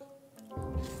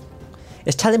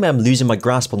 It's telling me I'm losing my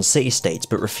grasp on city-states,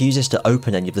 but refuses to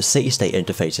open any of the city-state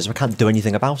interfaces, so I can't do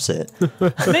anything about it.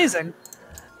 Amazing.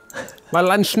 My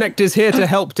Landsknecht is here to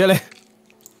help, Dilly.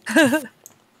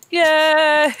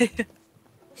 Yay!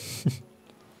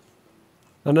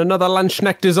 And another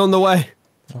Landsknecht is on the way.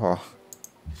 Oh.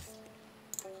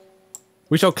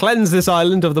 We shall cleanse this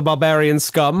island of the barbarian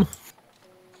scum.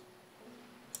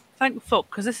 Thank fuck,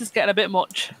 because this is getting a bit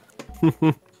much.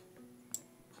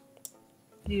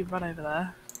 You run over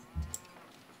there.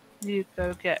 You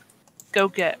go get.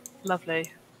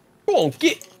 Lovely. Go on,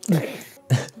 get.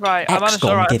 Right, I managed to.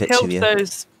 Excom, Right, give I've it to killed you.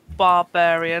 those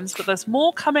barbarians, but there's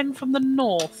more coming from the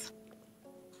north.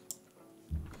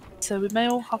 So we may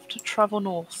all have to travel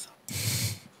north.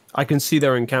 I can see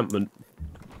their encampment.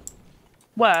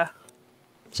 Where?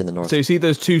 It's in the north. So you see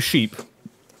those 2 sheep?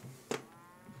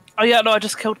 Oh yeah, no, I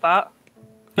just killed that.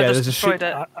 I Yeah, just there's a destroyed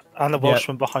sheep. it. And the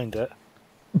Welshman behind it.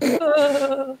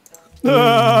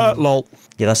 Lol.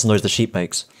 Yeah, that's the noise the sheep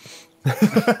makes.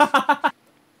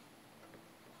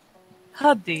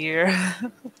 Oh dear.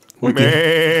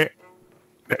 The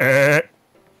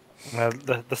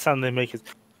sound they make is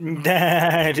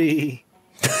Daddy.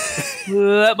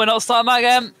 We're not starting that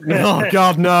again. Oh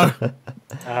God, no.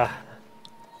 Ah,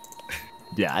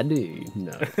 Daddy,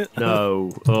 no,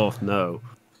 no, oh no.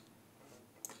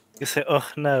 you say, oh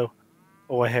no.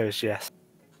 All I hear is yes.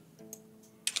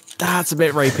 That's a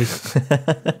bit rapey.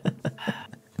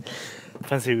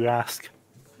 Depends who you ask.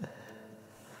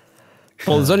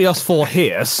 Well, there's only us 4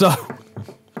 here, so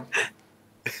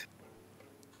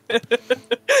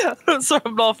I'm sorry,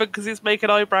 I'm laughing because he's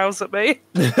making eyebrows at me.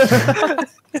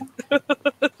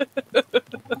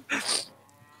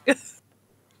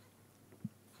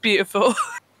 Beautiful.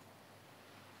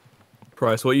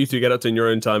 Price, what you 2 get up to in your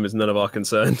own time is none of our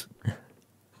concern.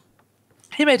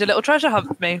 He made a little treasure hunt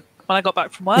for me when I got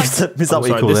back from work. Is that what sorry,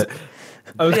 you call this- it?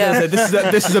 I was Yeah. gonna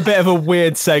say this is a bit of a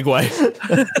weird segue.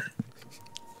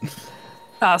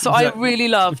 So I really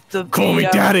loved the. Call me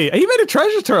daddy. You made a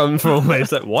treasure hunt for me.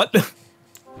 It's like what?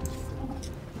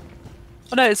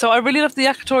 No, so I really love the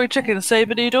yakitori chicken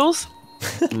saber noodles.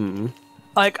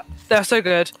 Like, they're so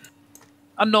good.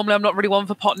 And normally I'm not really one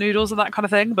for pot noodles and that kind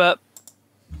of thing, but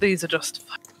these are just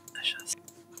fucking delicious.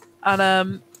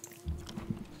 And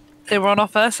they were on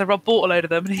offer, so Rob bought a load of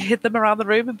them and he hid them around the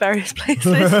room in various places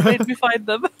and made me find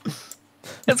them.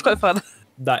 It's quite fun.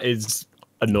 That is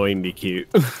annoyingly cute.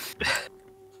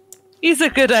 He's a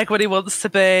good egg when he wants to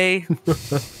be.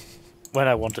 When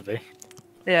I want to be.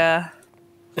 Yeah.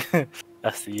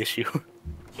 That's the issue.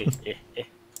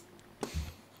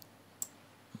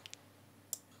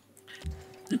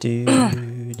 Do,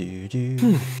 do, do, do,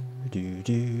 do,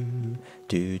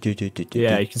 do, do, do, do,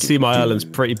 Yeah, you can see my do. island's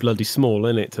pretty bloody small,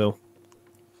 isn't it, Till?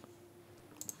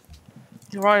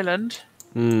 Your island.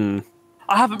 Hmm.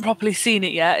 I haven't properly seen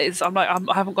it yet. I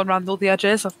haven't gone around all the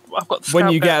edges. I've got the When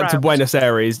scout you going get up to round. Buenos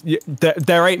Aires,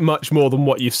 there ain't much more than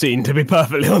what you've seen, to be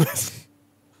perfectly honest.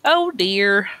 Oh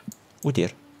dear. Oh dear.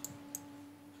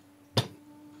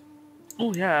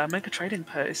 Oh yeah, make a trading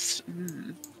post.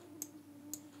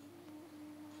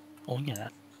 Oh yeah.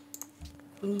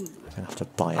 I'm gonna have to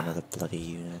buy another bloody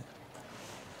unit.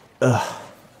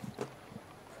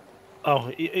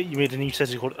 Oh, you made a new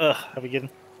setting called have again.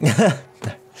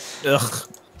 Ugh.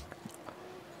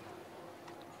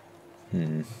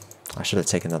 I should have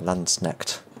taken the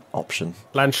Landsnecht option.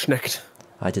 Landsknecht.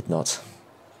 I did not.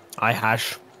 I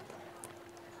hash.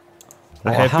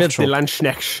 Well, I I have have built to- the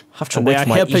Landsknecht. have to and wait they for are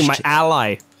my helping my East-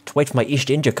 ally. To wait for my East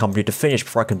India Company to finish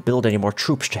before I can build any more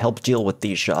troops to help deal with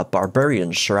these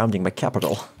barbarians surrounding my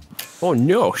capital. Oh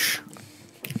no.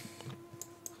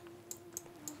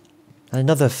 And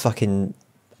another fucking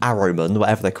Arrowman,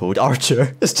 whatever they're called,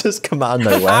 Archer, has just come out of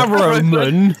nowhere.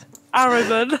 Arrowman.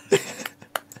 Arrowman.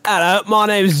 Hello, my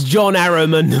name's John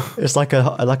Arrowman. It's like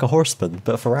a horseman,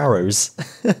 but for arrows.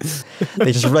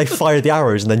 They fire the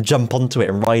arrows and then jump onto it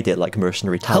and ride it like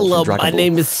mercenary talent Hello, from Dragon my Ball.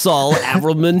 name is Saul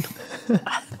Arrowman.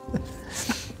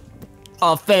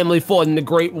 Our family fought in the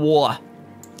Great War.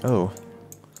 Oh.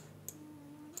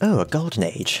 Oh, a golden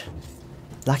age.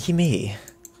 Lucky me.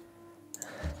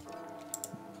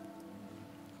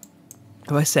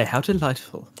 Oh, I say, how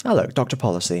delightful. Oh look, Dr.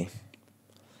 Policy.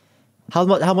 How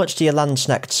much do your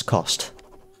Landsknechts cost?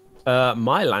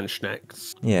 My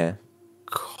Landsknechts Yeah.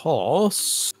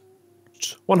 cost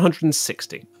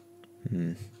 160.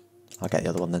 I'll get the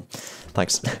other one then.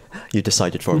 Thanks. You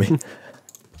decided for me.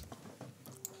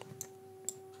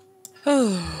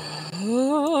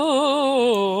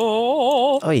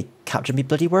 Oh. Oh, he captured me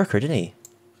bloody worker, didn't he?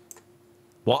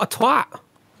 What a twat.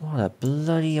 What a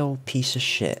bloody old piece of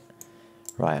shit.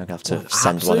 Right, I'm gonna have to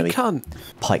send one of Absolute me cunt.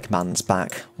 pikemans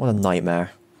back. What a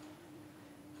nightmare.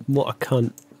 What a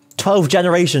cunt. 12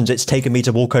 generations it's taken me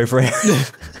to walk over here.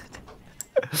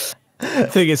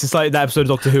 Thing is, it's like that episode of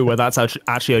Doctor Who where that's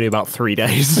actually only about 3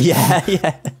 days. Yeah,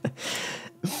 yeah.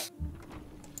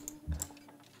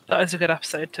 That was a good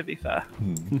episode, to be fair.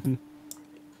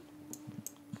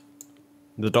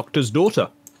 The Doctor's daughter.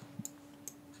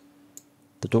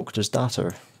 The doctor's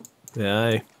daughter.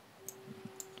 Aye.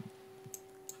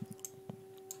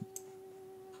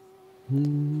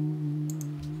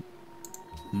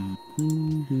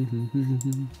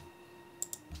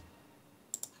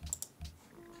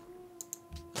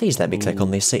 Please let me click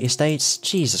on these city-states.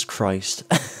 Jesus Christ.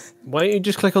 Why don't you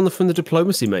just click on from the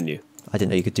diplomacy menu? I didn't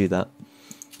know you could do that.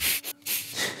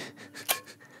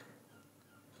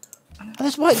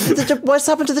 What's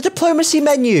happened to the diplomacy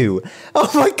menu? Oh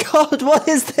my god, what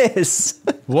is this?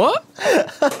 What?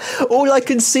 All I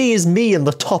can see is me in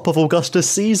the top of Augustus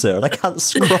Caesar, and I can't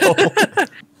scroll.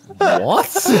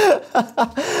 What?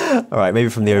 Alright, maybe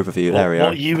from the overview. There we are.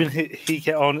 What you and he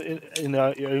get on in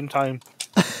your own time.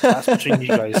 That's between you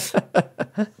guys.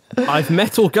 I've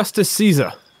met Augustus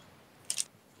Caesar.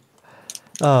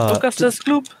 Augustus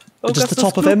Gloop. Just the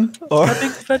top of him? Or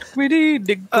Big fat greedy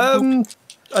nincompoop.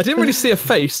 I didn't really see a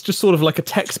face, just sort of like a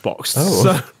text box. Oh.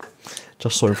 So,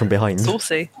 just saw him from behind.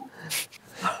 Saucy.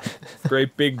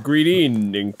 great big greedy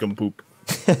nincompoop.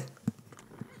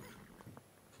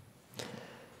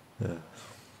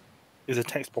 Is a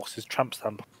text box's tramp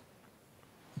stamp.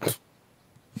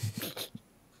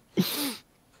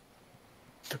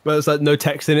 But there's like no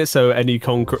text in it, so any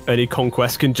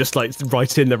conquest can just like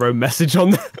write in their own message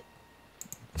on there.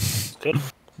 Good.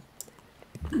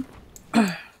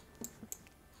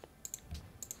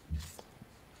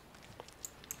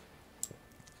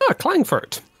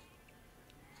 Clangfurt.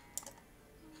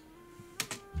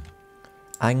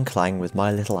 Ang Clang with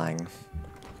my little Ang.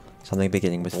 Something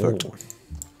beginning with foot.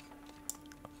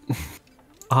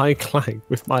 I clang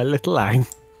with my little Ang.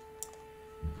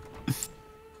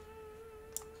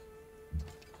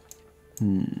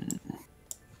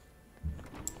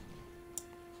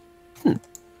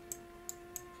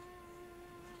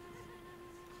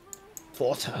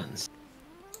 Four turns.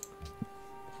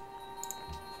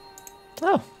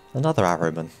 Oh, another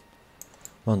arrowman.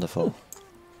 Wonderful.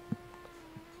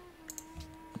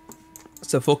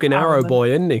 It's a fucking arrow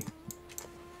boy, isn't he?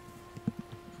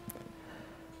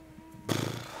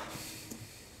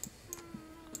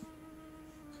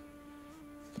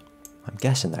 I'm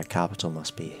guessing their capital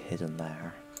must be hidden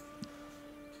there.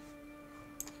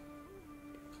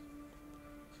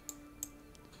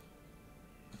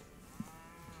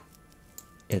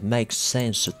 It makes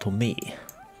sense to me.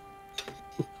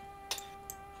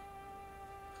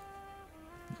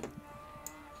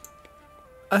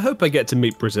 I hope I get to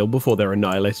meet Brazil before they're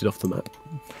annihilated off the map.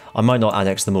 I might not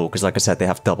annex them all, because like I said, they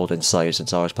have doubled in size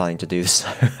since I was planning to do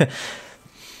so.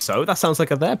 So that sounds like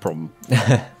their problem.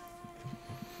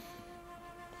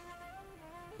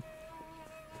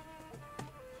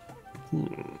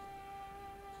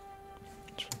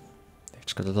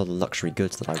 It's got a lot of luxury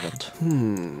goods that I want.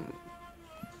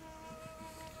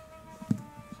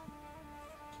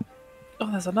 Oh,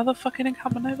 there's another fucking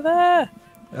encampment over there.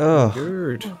 Oh,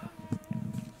 Good.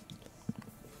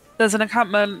 There's an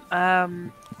encampment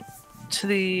to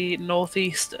the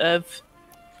northeast of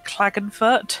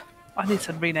Klagenfurt. I need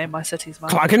to rename my cities,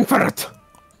 man. Klagenfurt!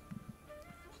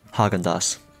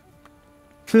 Häagen-Dazs.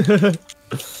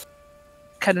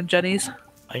 Ken and Jenny's.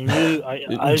 I knew.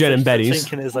 I was Jen and just Betty's.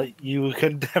 thinking is like you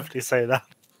can definitely say that.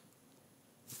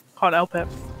 Can't help it.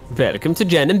 Welcome to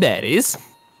Jen and Betty's.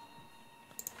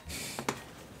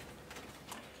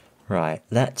 Right,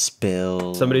 let's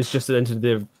build... Somebody's just entered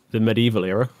the medieval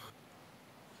era.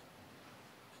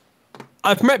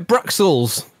 I've met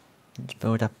Bruxelles. Let's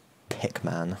build a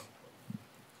Pickman.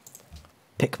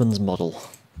 Pickman's model.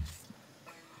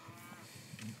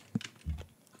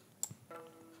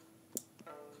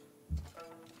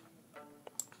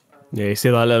 Yeah, you see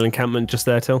that little encampment just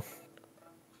there, Till?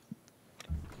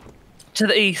 To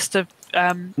the east of,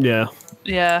 Yeah.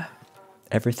 yeah.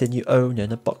 Everything you own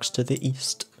in a box to the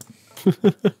east.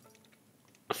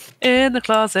 In the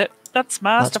closet. That's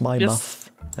my That's my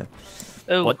muff. Oh.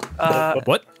 Oh, What?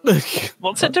 What?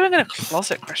 what's it doing in a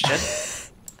closet, Christian?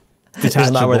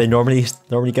 Isn't that where they normally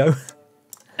go?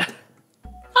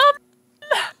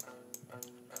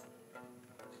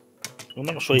 I'm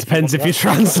not sure. Depends if you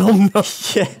transform.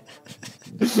 Yeah.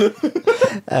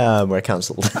 We're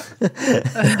cancelled.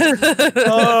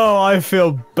 Oh, I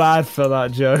feel bad for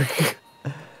that joke.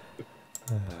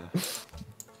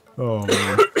 Oh,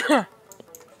 man.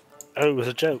 Oh, it was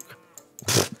a joke.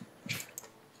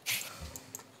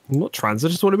 I'm not trans, I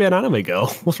just want to be an anime girl.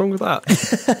 What's wrong with that?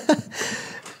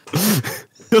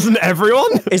 Doesn't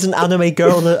everyone? Isn't anime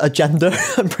girl a gender?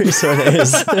 I'm pretty certain it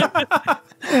is.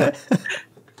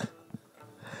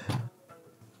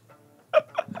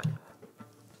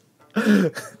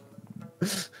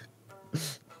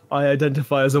 I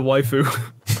identify as a waifu.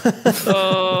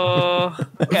 Oh,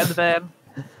 get in the van.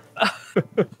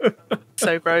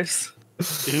 So gross.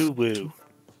 Ooh woo.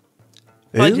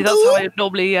 Mind you, that's how I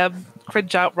normally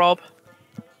cringe out Rob.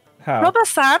 How?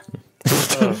 Robber-san!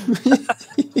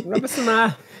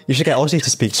 You should get Ozzy to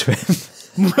speak to him.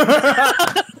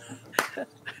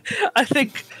 I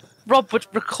think Rob would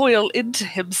recoil into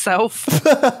himself.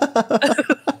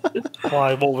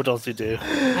 Why? What would Ozzy do?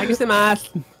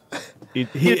 He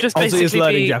just Ozzy is basically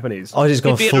learning be- Japanese. Oh, he's He'd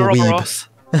gone be in full a weeb. Ross.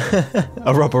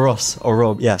 A Rob or Ross. Or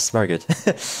Rob. Yes, very good.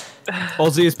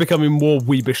 Ozzy is becoming more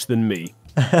weebish than me.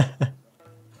 That's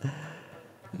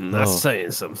Oh.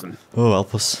 saying something. Oh,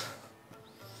 help us.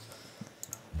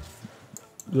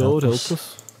 Lord help us.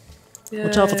 us.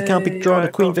 Watch out for the camping Yay, drone of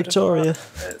right, Queen got rid of Victoria. that.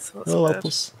 That's Oh, good. help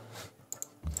us.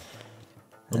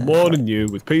 I'm warning you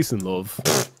with peace and love.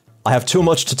 I have too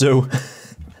much to do.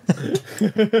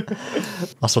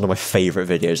 That's one of my favourite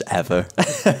videos ever.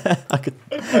 I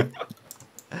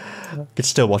could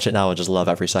still watch it now and just love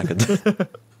every second.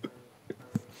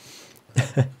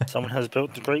 Someone has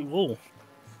built the Great Wall.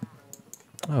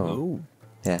 Oh.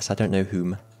 Yes, I don't know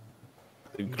whom.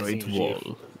 The Great Usually-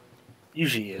 Wall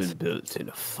Usually is is. built in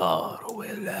a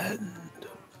faraway land.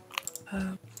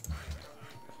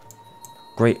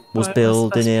 Great was Right, building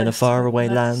that's in a next. faraway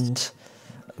Next. land.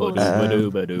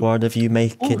 Ba-do-ba-do-ba-do. One of you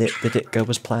making it, but it go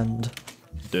was planned.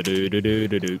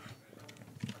 Do-do-do-do-do-do.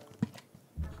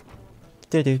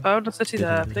 Do-do. Found a city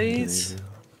there, please.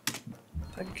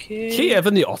 Thank you. Kiev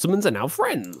and the Ottomans are now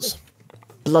friends.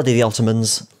 Bloody the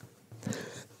Ottomans.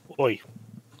 Oi.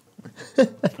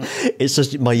 It's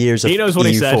just my years of He knows what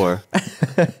he said.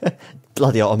 EU4.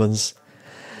 Bloody Ottomans.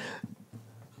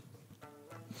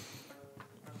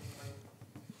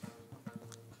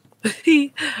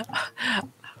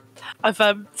 I've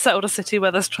settled a city where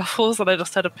there's truffles, and I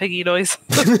just heard a piggy noise.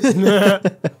 I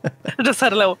just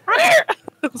heard a little.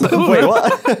 Wait,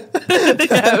 what?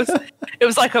 Yeah, it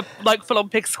was like a full on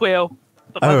pig squeal,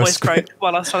 but my Oh, a voice squeal. broke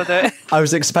while I was trying to do it. I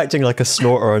was expecting like a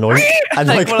snort or an oink. And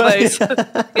Like one of those.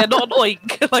 Yeah, not an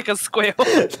oink, like a squeal.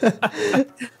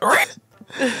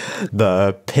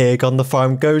 The pig on the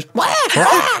farm goes.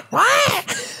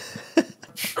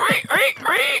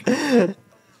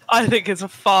 I think it's a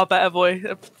far better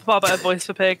voice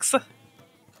for pigs.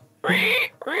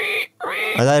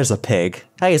 Oh, there's a pig.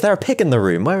 Hey, is there a pig in the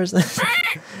room? Where is this?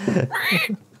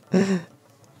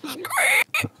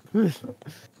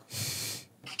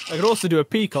 I could also do a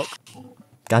peacock.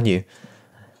 Can you?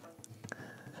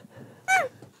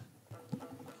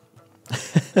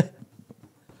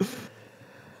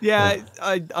 Yeah,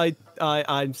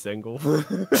 I'm single.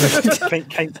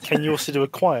 Can you also do a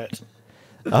quiet?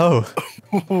 Oh.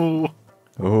 Ooh.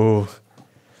 Oh.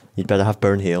 You'd better have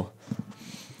burn heal.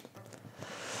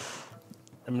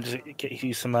 Let me just get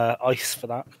you some ice for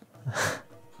that.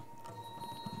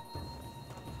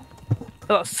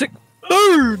 That's sick.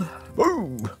 Burn!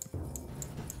 Boom.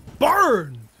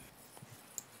 Burn!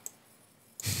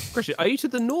 Christian, are you to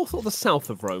the north or the south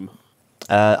of Rome?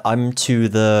 I'm to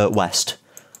the west.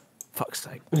 Fuck's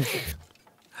sake.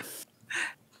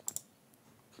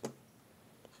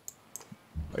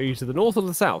 Are you to the north or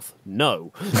the south?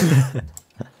 No.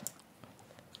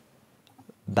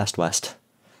 Best west.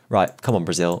 Right, come on,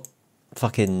 Brazil.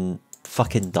 Fucking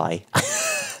die.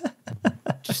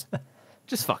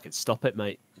 Just fucking stop it,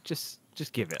 mate. Just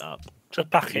give it up. Just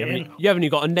back it in. You haven't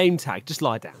even got a name tag. Just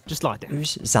lie down. Just lie down.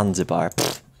 Who's Zanzibar?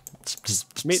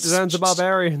 Pfft. Meet the Zanzibar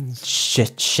barbarians.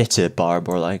 Shitter barb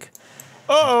or like.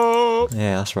 Oh.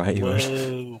 Yeah, that's right. You would.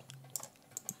 Whoa.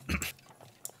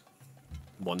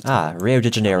 One time. Rio de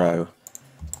Janeiro.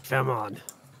 Come on.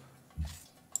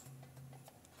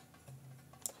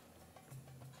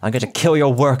 I'm going to kill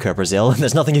your worker, Brazil, and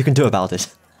there's nothing you can do about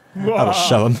it. That'll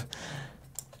show him.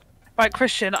 Right,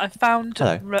 Christian, I found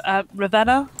Hello.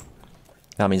 Ravenna.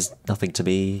 That means nothing to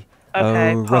me.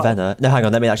 Okay, Oh, Paul. Ravenna. No, hang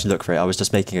on, let me actually look for it. I was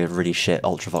just making a really shit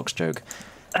Ultravox joke.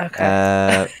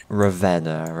 Okay.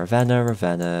 Ravenna. I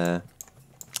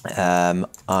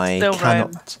Still cannot.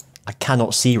 Rome. I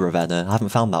cannot see Ravenna. I haven't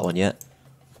found that one yet.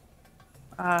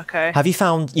 Okay. Have you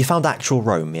found actual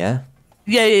Rome? Yeah.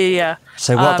 Yeah.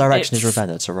 So what direction is it's,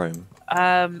 Ravenna to Rome?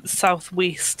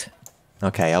 Southwest.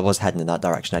 Okay, I was heading in that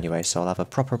direction anyway, so I'll have a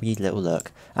proper wee little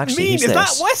look. Actually, who's Is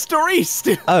this? that west or east?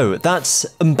 Oh, that's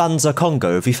Mbanza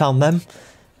Congo. Have you found them?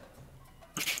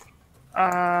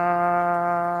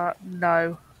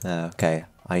 No. Oh, okay,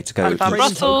 I need to go. I found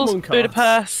east. Brussels, Pokemon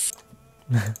cards.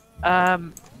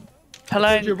 Budapest,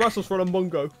 Palermo, Brussels for a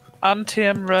Mungo.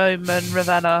 Antium, Rome, and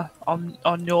Ravenna on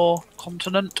your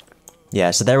continent.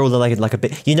 Yeah, so they're all like a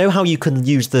bit. You know how you can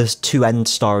use the two end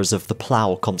stars of the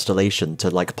Plough constellation to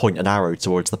like point an arrow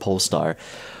towards the pole star?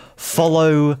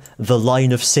 Follow the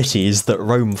line of cities that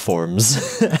Rome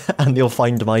forms, and you'll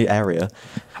find my area.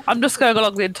 I'm just going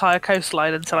along the entire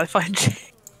coastline until I find you.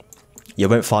 You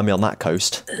won't find me on that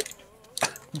coast.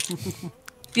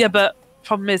 Yeah, but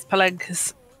problem is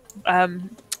Palenka's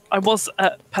I was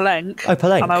at Palenque. Oh,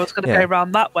 Palenque, And I was going to yeah. go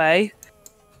around that way,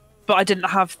 but I didn't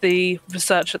have the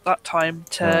research at that time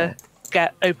to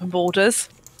get open borders,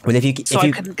 Well, if I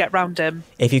you couldn't get round him.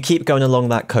 if you keep going along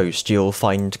that coast, you'll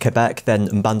find Quebec, then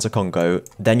Mbanza Congo,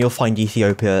 then you'll find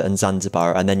Ethiopia and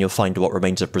Zanzibar, and then you'll find what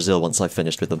remains of Brazil once I've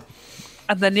finished with them.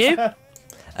 And then you?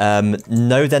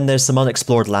 No, then there's some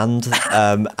unexplored land,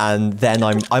 and then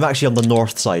I'm actually on the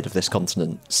north side of this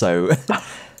continent, so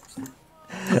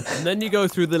And then you go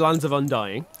through the lands of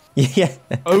Undying, yeah.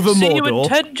 over See you in Mordor.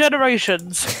 10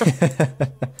 generations.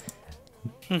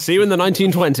 See you in the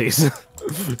 1920s.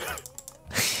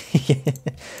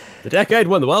 The decade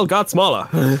when the world got smaller.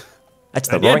 That's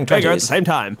the And yet roaring bigger at the 20s. same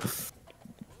time.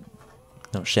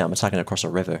 Oh shit, I'm attacking across a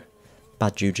river.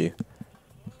 Bad juju.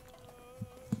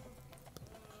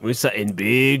 We're set in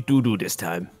big doo-doo this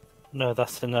time. No,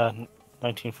 that's in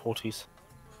 1940s.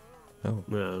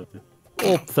 No.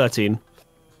 Or 13.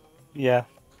 Yeah.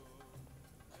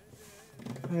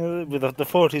 With the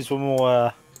 40s were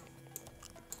more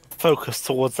focused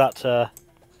towards that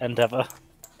endeavour.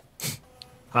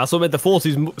 That's what made the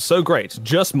 40s so great.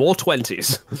 Just more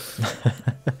 20s.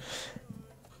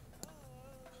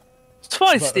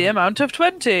 Twice the amount of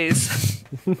 20s.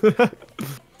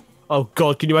 Oh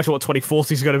god, can you imagine what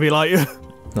 2040 is going to be like?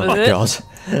 Oh my god.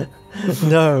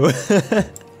 No.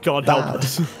 God help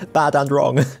us. Bad and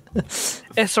wrong.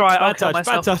 It's alright, I'll Bad kill touch, bad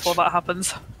myself touch. before that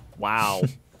happens. Wow.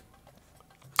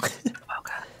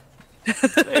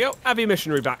 There you go. Have your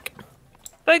missionary back.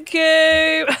 Thank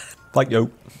you! Like,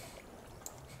 yo.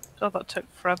 God, that took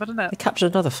forever, didn't I it?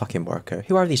 captured another fucking worker.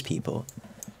 Who are these people?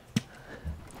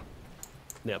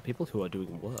 Yeah, people who are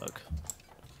doing work.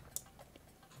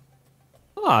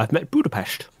 Ah, I've met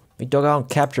Budapest. We dug out and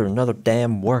captured another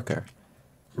damn worker.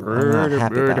 not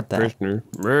happy about that. Prisoner.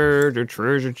 Murder,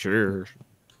 treasure, cheers.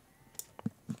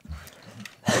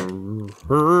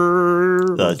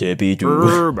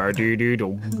 Ba-dibby-doo.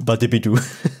 Ba-dee-dee-doo. Ba-dibby-doo.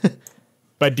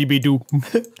 Ba-dee-bee-doo.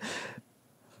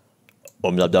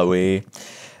 Omlabdawe.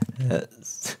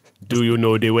 Do you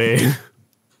know the way?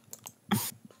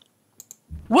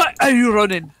 Why are you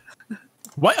running?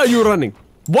 Why are you running?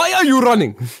 Why are you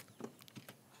running?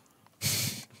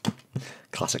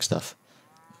 Classic stuff.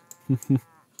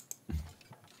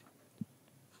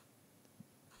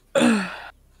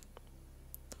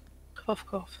 Cough,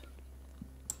 cough.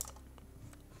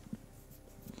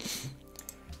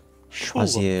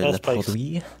 Choisir le first place.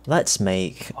 produit. Let's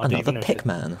make I didn't another even know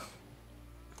Pikman.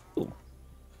 Ooh.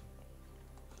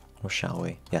 Or shall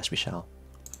we? Yes, we shall.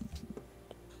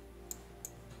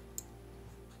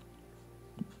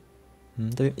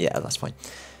 Yeah, that's fine.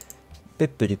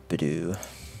 Bip-a-dip-a-doo.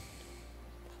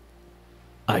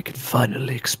 I can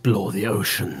finally explore the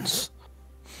oceans.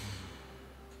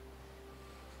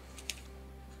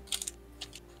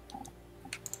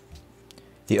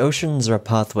 The oceans are a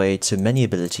pathway to many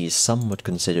abilities some would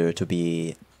consider to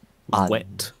be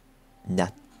Wet.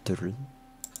 unnatural.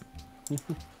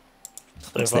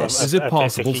 What's So I've- this? Is it I've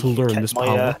possible to basically learn kept this my,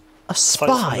 power? A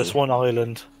sights on spy! this one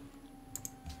island.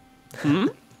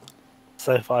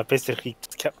 So if I basically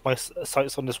kept my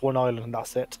sights on this one island, and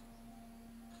that's it.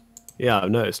 Yeah,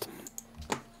 I've noticed.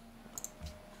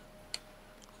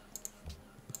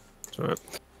 Sorry.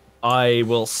 I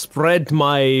will spread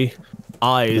my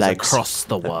eyes Legs. across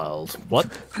the world. What?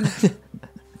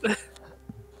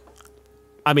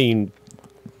 I mean,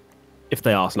 if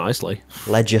they ask nicely.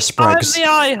 Ledger I'm Spraggs. the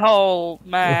eye hole,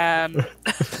 man.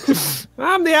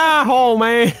 I'm the eye hole,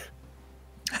 man.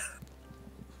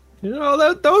 You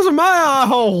know, those are my eye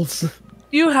holes.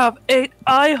 You have 8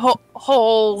 eye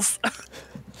holes.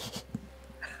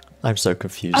 I'm so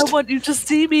confused. I want you to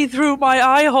see me through my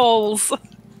eye holes.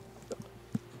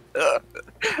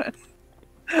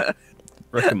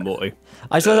 Rick and Morty.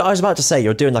 I was about to say,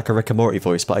 you're doing like a Rick and Morty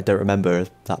voice, but I don't remember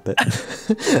that bit.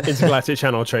 Intergalactic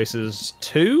Channel Chasers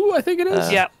 2, I think it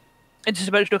is. Yeah.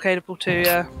 Interdimensional Cable 2,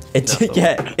 yeah.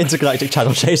 Yeah, Intergalactic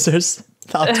Channel Chasers.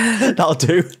 That'll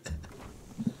do.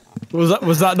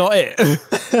 Was that not it?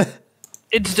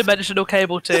 Interdimensional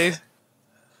Cable 2.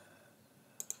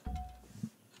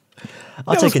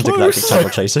 I'll take was Intergalactic close. Channel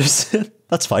Chasers.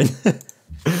 That's fine.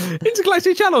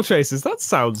 Intergalactic Channel Chasers. That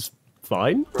sounds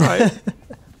fine, right?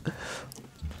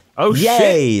 Oh shit!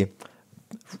 Yay!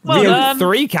 Well done.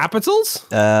 3 capitals?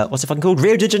 What's it fucking called?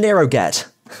 Rio de Janeiro Get.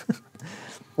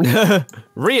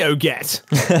 Rio Get.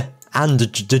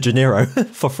 And de Janeiro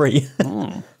for free.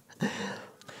 Buy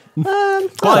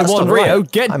that's one done Rio,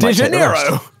 right. get I De might take the Janeiro.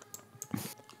 rest.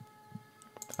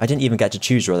 I didn't even get to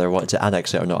choose whether I wanted to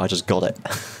annex it or not. I just got it.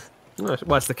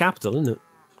 Well, it's the capital, isn't it?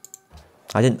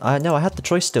 I didn't. I had the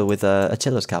choice still with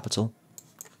Attila's capital.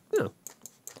 Yeah.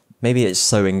 Maybe it's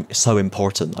so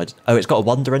important. Oh, it's got a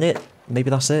wonder in it. Maybe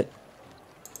that's it.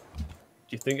 Do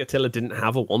you think Attila didn't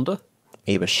have a wonder?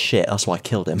 He was shit. That's why I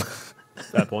killed him.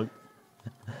 Fair point.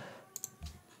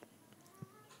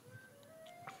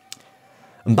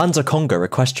 Mbanza Congo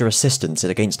requests your assistance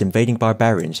against invading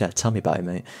barbarians. Yeah, tell me about it,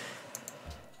 mate.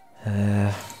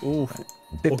 Ooh.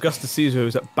 Augustus Caesar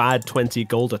was at bad 20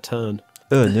 gold a turn.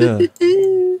 Oh no.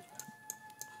 He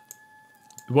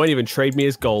won't even trade me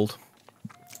his gold.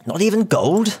 Not even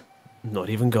gold? Not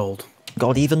even gold.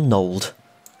 God, even Nold.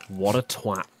 What a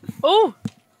twat. Oh,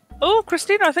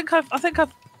 Christina, I think I've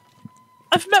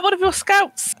met one of your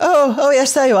scouts. Oh,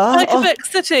 yes, there you are. Reykjavik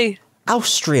City.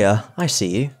 Austria. I see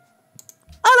you.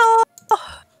 Hello.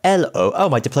 L-O. Oh,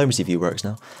 my diplomacy view works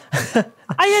now.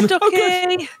 Hiya,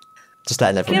 Ducky. Just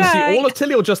letting everyone Yeah. know. See all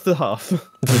Attila or just the half?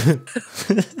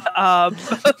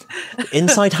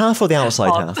 Inside half or the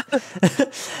outside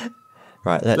half?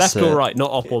 Right, let's... Left or right,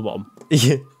 not up or bottom.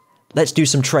 Let's do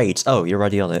some trades. Oh, you're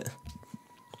already on it.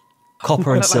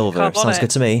 Copper and Look like silver. carb on Sounds it. good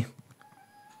to me.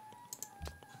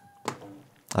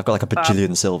 I've got like a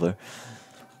bajillion silver.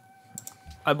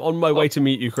 I'm on my way to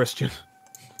meet you, Christian.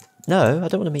 No, I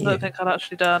don't want to meet I don't you. think I'd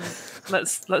actually done.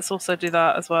 Let's also do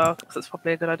that as well, because it's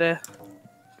probably a good idea.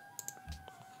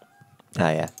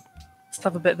 Ah, yeah. Let's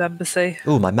have a bit of embassy.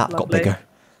 Ooh, my map got Lovely. bigger.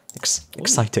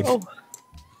 Exciting. Oh,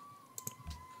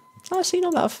 Oh, see,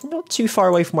 not too far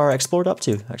away from where I explored up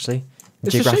to, actually.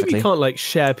 It's a shame Geographically. you can't like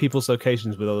share people's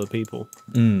locations with other people.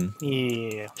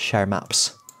 Yeah. Share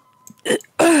maps.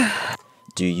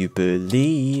 Do you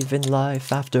believe in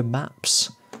life after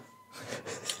maps?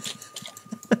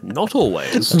 Not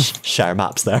always. Share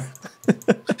maps there.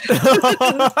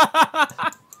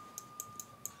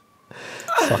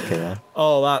 Fucking hell.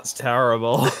 Oh, that's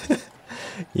terrible.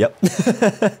 Yep.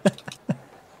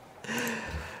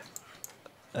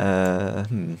 I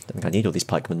think I need all these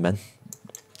pikemen men.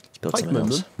 Let's build something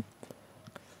else.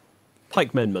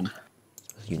 Pikemenman.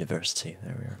 University.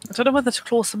 There we are. I don't know whether to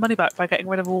claw some money back by getting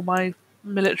rid of all my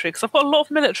military, because I've got a lot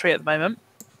of military at the moment.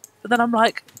 But then I'm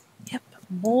like, yep,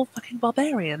 more fucking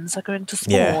barbarians are going to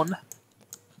spawn Yeah.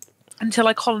 until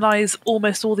I colonise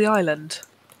almost all the island.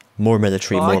 More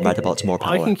military, more Medabots, more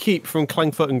power. I can keep from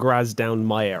Clangfoot and Graz down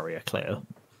my area clear.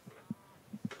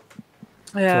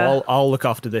 Yeah, So I'll look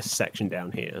after this section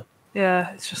down here.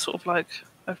 yeah, it's just sort of like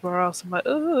everywhere else. I'm like,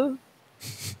 oh,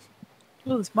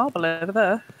 there's marble over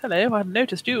there. Hello, I hadn't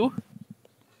noticed you.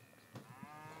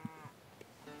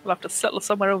 We'll have to settle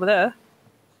somewhere over there.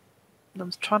 And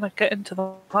I'm trying to get into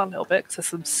that a little bit because there's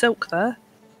some silk there.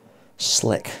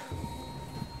 Slick.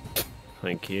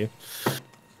 Thank you.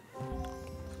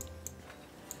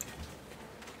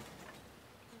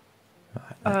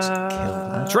 Let's kill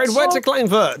that. Trade wet to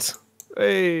Clangfoot.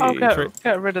 Hey, I'll trade-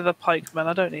 get rid of the pikemen.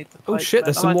 I don't need the pikemen. Oh shit!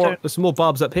 There's And some I more. don't- There's some more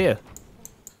barbs up here.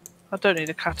 I don't need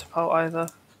a catapult either.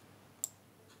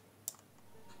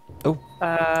 Oh,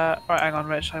 Right, hang on,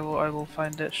 Rich. I will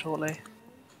find it shortly.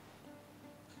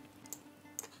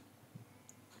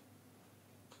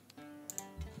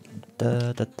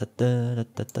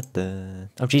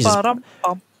 Oh Jesus!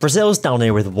 Ba-dum-bum. Brazil's down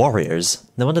here with warriors.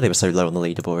 No wonder they were so low on the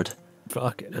leaderboard.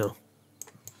 Fuck it now.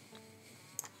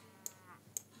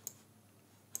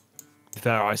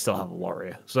 Fair, I still have a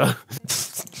warrior, so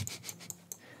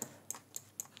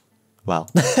Well,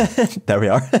 there we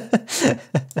are.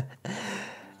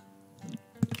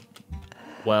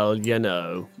 well, you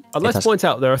know. And let's has- point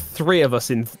out there are 3 of us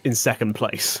in second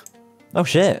place. Oh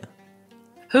shit!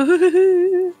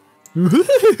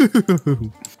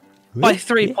 By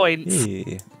 3 points.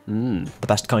 Yeah. The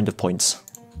best kind of points.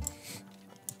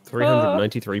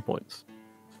 393 points.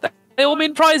 They all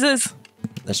mean prizes.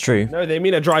 That's true. No, they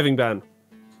mean a driving ban.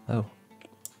 Oh.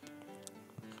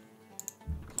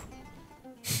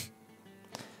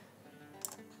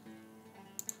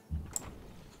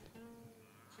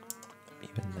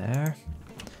 Even there.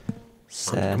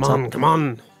 Set Come on, up. come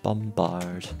on.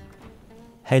 Bombard.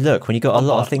 Hey, look, when you got a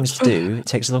lot of things to do, it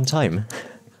takes a long time.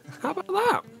 How about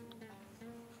that?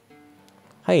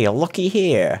 Hey, looky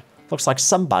here. Looks like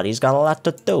somebody's got a lot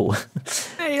to do.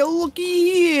 Hey, looky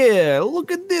here.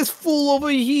 Look at this fool over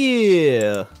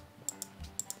here.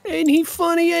 Ain't he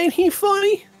funny? Ain't he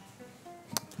funny?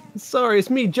 Sorry, it's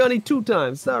me, Johnny, 2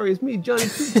 times. Sorry, it's me, Johnny,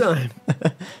 2 times.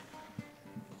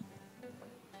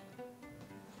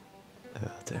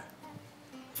 Oh, dear.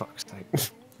 Fuck's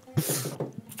sake.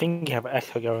 I think you have an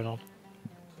echo going on.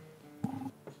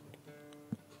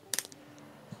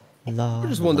 La, I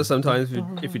just wonder sometimes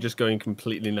if you're just going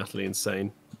completely and utterly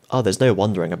insane. Oh, there's no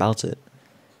wondering about it.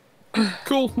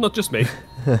 Cool, not just me.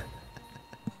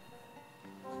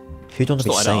 Who'd want to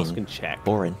be Thought I'd ask sane? and check.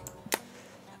 Boring.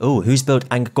 Oh, who's built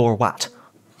Angkor Wat?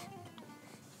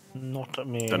 Not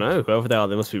me. Don't know. Whoever they are,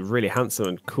 they must be really handsome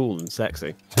and cool and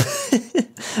sexy.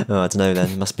 Oh, I don't know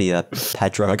then. It must be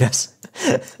Pedro, I guess.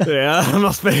 Yeah, it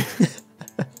must be.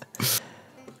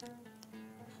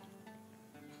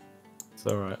 It's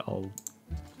alright,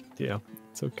 yeah,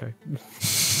 it's okay.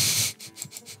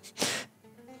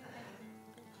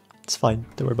 It's fine.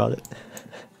 Don't worry about it.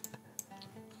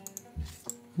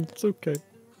 It's okay.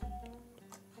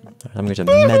 I'm going to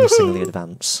menacingly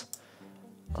advance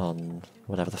on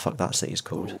whatever the fuck that city's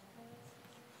called.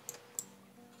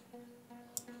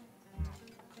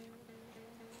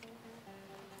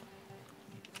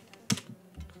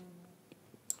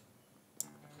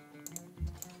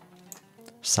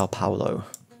 Sao Paulo.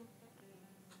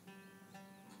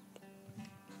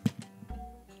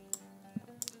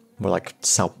 More like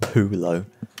Sao Paulo.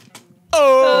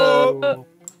 Oh.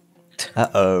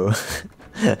 Uh-oh.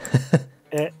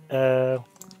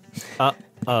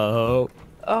 Uh-oh.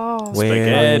 Oh, We're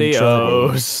in trouble.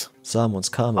 SpaghettiOs. Someone's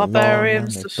come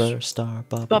Barbarians along and just- they burst our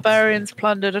bubbles. barbarians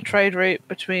plundered a trade route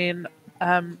between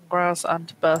Graus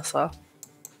and Bursa.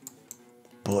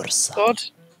 Bursa. God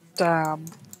damn.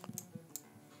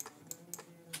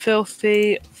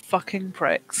 Filthy fucking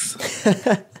pricks.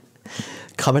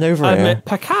 Coming over I here. met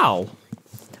Pakal.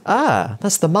 Ah,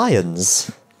 that's the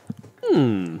Mayans.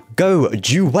 Go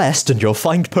due west and you'll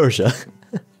find Persia.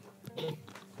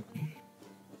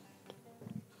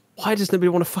 Why does nobody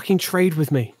want to fucking trade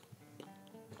with me?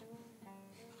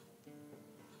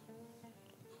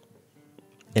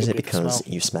 Is it Could be the because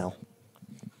smell. you smell?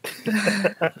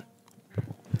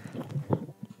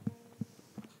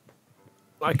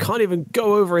 I can't even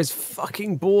go over his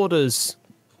fucking borders.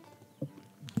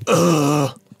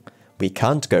 We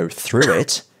can't go through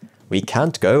it. We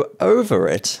can't go over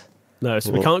it. No,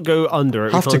 so we can't go under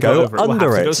it. Have we to can't go over it. under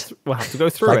we'll have it. To go we'll have to go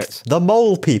through Like it. the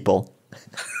mole people.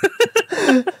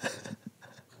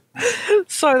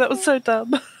 Sorry, that was so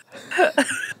dumb.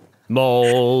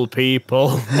 Mole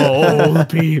people, mole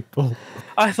people.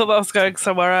 I thought that was going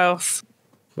somewhere else.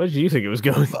 Where did you think it was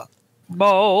going?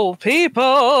 Mole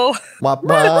people! Wah,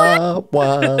 wah,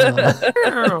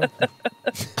 wah.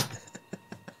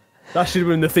 That should have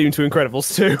been the theme to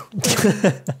Incredibles 2.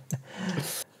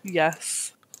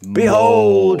 Yes.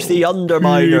 Behold the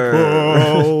Underminer.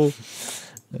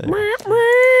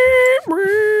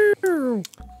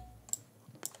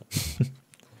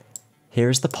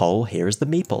 Here's the pole, here's the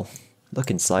meeple. Look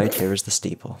inside, here is the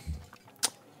steeple.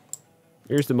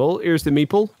 Here's the mole, here's the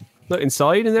meeple. Look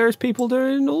inside, and there's people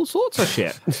doing all sorts of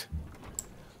shit.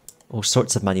 All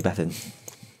sorts of money betting.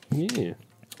 Yeah.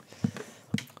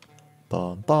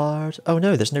 Bombard. Oh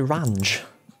no, there's no range.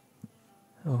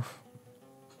 Oh.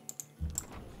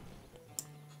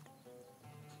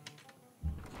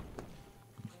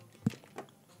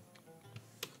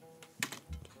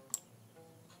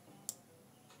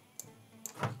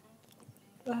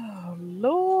 Oh,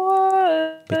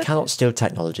 Lord. We cannot steal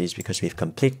technologies because we've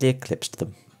completely eclipsed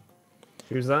them.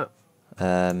 Who's that?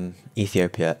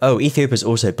 Ethiopia. Oh, Ethiopia's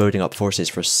also building up forces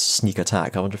for a sneak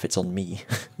attack. I wonder if it's on me.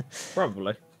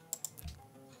 Probably.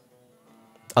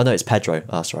 Oh no, it's Pedro.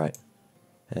 Oh, that's right.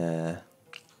 I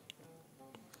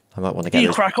might want to get You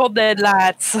those, crack on there,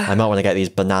 lads. I might want to get these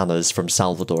bananas from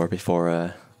Salvador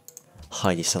before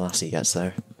Haile Selassie gets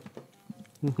there.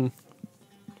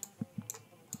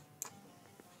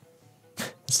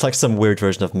 It's like some weird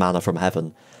version of manna from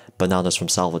heaven. Bananas from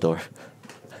Salvador.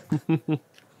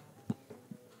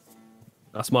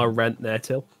 That's my rent there,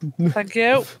 Till. Thank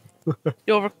you.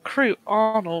 Your recruit,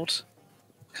 Arnold,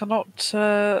 cannot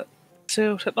steal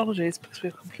technologies because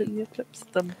we've completely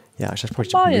eclipsed them. Yeah, I should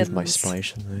probably just move my Mayans. spy,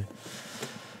 shouldn't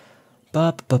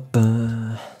I?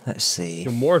 Ba. Let's see.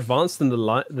 You're more advanced than the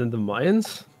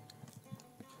Mayans?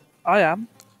 I am.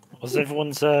 Was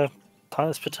everyone's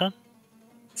pilots per turn?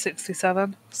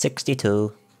 67.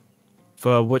 62.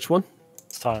 For which one?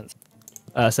 Science.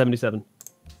 77.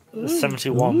 It's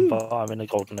 71, but I'm in a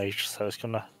golden age, so it's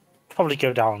gonna probably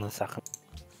go down in a second.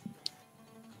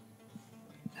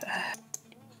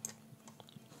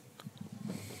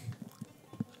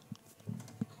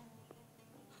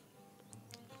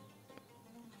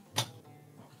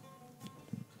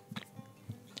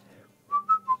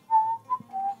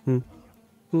 Ooh,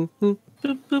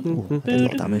 a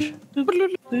lot of damage. Bom, bom,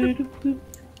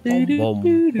 bom,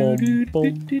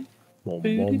 bom. Bom,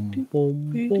 bom, bom,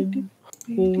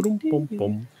 bom. Bom,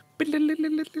 bom.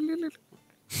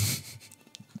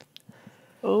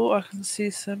 Oh, I can see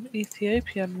some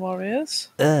Ethiopian warriors.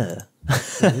 Ugh.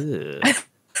 Ugh.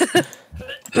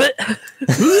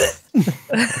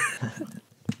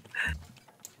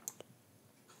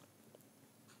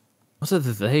 What are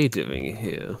they doing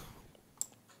here?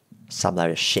 Some load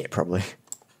of shit, probably.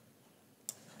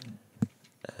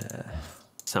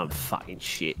 Some fucking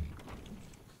shit.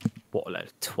 What a load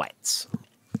of twats.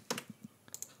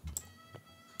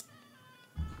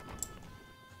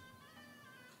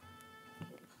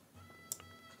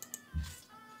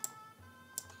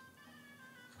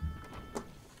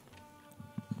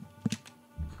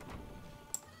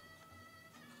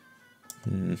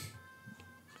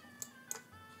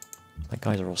 My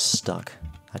guys are all stuck.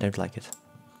 I don't like it.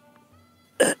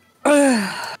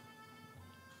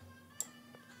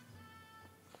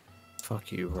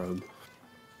 Fuck you, Rome.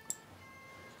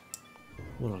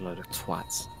 What a load of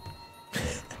twats.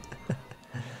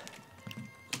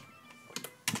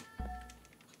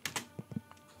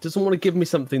 Doesn't want to give me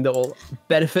something that will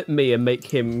benefit me and make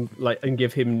him and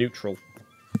give him neutral.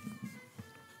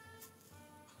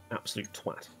 Absolute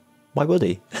twat. Why would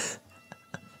he?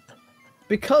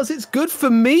 Because it's good for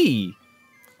me.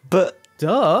 But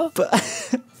Duh.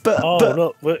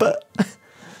 Oh, look.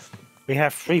 We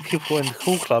have 3 people in the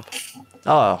cool club.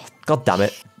 oh, god damn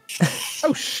it!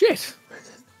 Oh shit.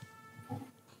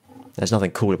 There's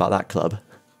nothing cool about that club.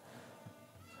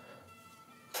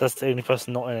 So that's the only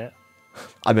person not in it.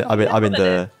 I'm in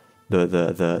the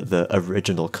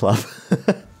original club.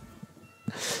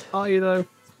 Are you though?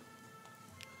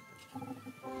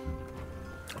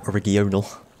 Regional.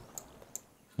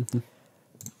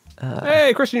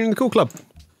 Hey, Christian, you're in the cool club.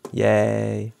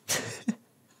 Yay.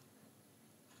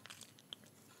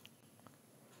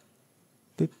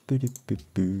 Boop, boop, boop, boop,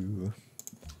 boop.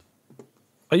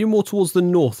 Are you more towards the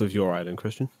north of your island,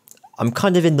 Christian? I'm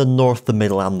kind of in the north, the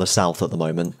middle, and the south at the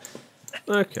moment.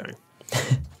 Okay.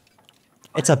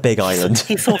 It's a big island.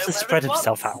 He sort of spread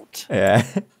himself out. Yeah.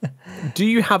 Do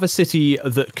you have a city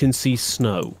that can see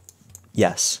snow?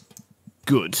 Yes.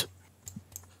 Good.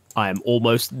 I am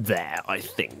almost there, I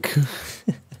think.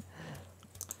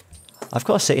 I've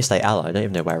got a city-state ally. I don't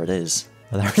even know where it is.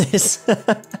 Oh, there it is.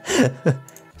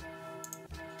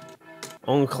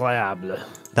 Incroyable.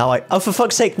 Now oh, for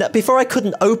fuck's sake, before I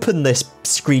couldn't open this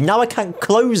screen, now I can't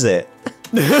close it.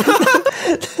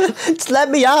 Just let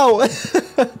me out.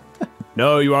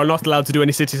 No, you are not allowed to do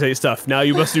any city-state stuff. Now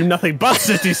you must do nothing but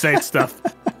city-state stuff.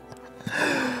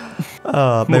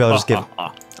 Maybe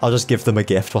I'll just give them a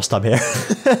gift whilst I'm here.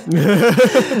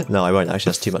 No, I won't actually.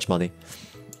 That's too much money.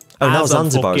 Oh, now As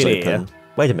Zanzibar's I'm fucking open.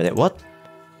 Wait a minute, what?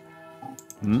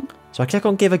 So I click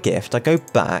on give a gift, I go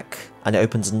back, and it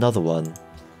opens another one.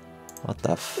 What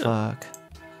the fuck?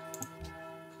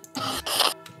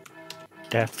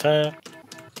 Yeah,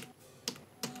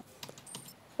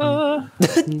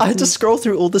 I had to scroll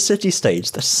through all the city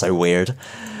states. That's so weird.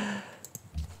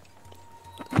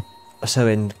 So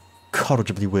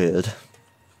incorrigibly weird.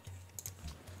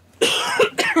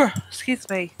 Excuse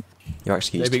me. You're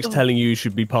excused. Maybe it's telling you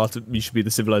should be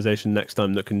the civilization next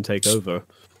time that can take over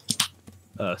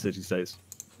city-states.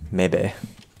 Maybe.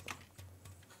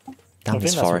 Damn I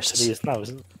this think forest. that's what it is now,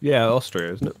 isn't it? Yeah,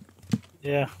 Austria, isn't it?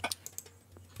 Yeah.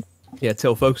 Yeah,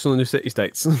 Till, focus on the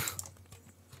city-states.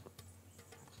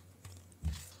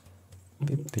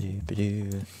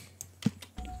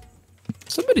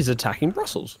 Somebody's attacking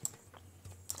Brussels.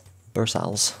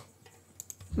 Bursals.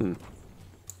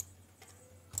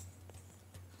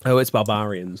 Oh, it's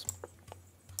barbarians.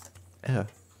 Oh.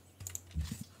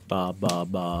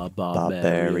 Barbarians.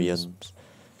 Barbarians.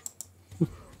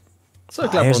 So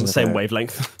glad we're here's on the same another-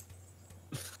 wavelength.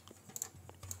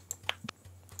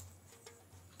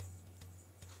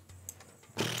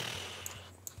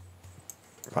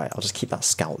 Right, I'll just keep that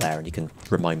scout there and you can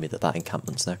remind me that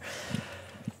encampment's there.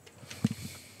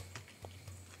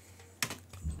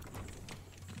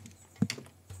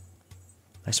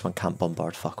 This one can't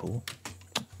bombard fuck all.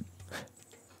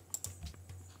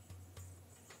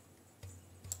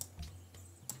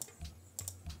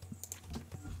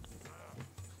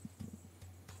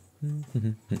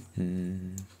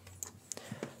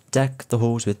 Deck the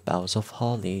halls with boughs of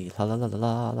holly, la la la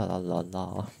la la la la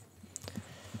la.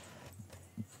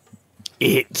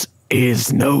 It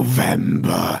is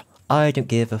November. I don't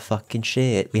give a fucking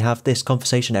shit. We have this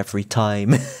conversation every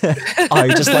time. I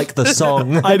just like the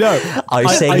song. I know.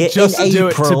 I sing it just in do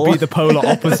April. it to be the polar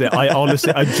opposite.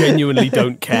 I genuinely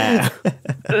don't care.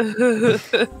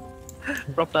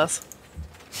 Rob does.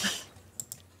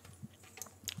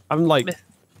 I'm like,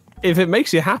 if it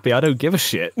makes you happy, I don't give a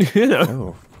shit. You know.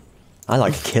 Oh, I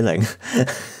like killing.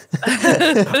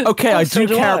 Okay, I do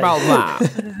do care I. about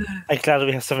that. I'm glad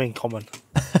we have something in common.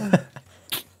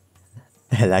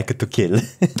 I like to kill.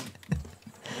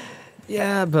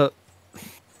 Yeah, but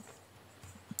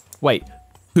wait,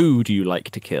 who do you like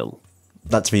to kill?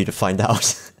 That's for you to find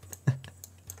out.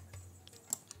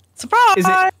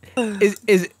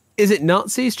 Is it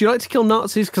Nazis? Do you like to kill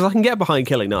Nazis? Because I can get behind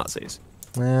killing Nazis.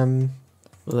 Well,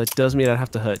 that does mean I'd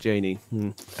have to hurt Janie.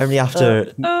 Only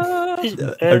after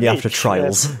only after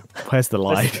trials. Where's the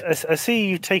lie? I see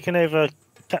you taking over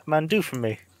Kathmandu from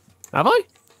me. Have I?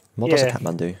 What does a Yeah.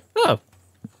 Kathmandu? Oh.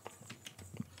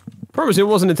 Promise you it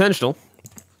wasn't intentional.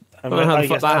 I, don't know how the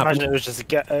fuck guess, that I imagine happened. it was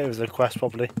just it was a quest,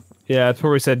 probably. Yeah, I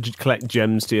probably said collect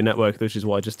gems to your network, which is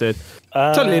what I just did.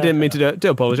 Totally didn't mean to do it. Do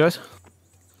apologise.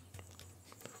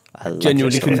 I like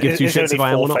Genuinely it. couldn't give two It's shits if only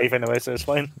I am or 4 not. faith anyway, so it's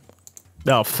fine.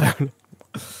 Oh, fair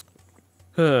enough.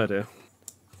 Oh, dear.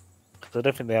 I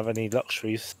don't think they have any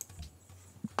luxuries.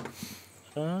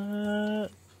 Well,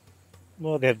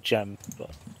 they have gems,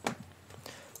 but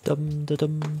Dum da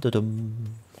dum da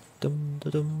dum dum da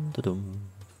dum da dum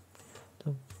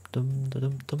dum dum da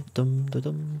dum dum dum da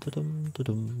dum da dum da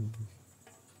dum.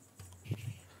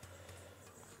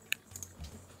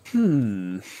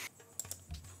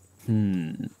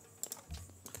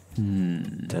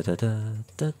 Da da da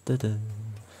da da da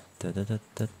da da da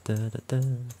da da da da.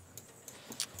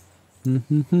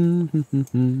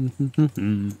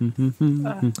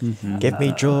 Give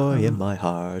me joy in my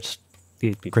heart,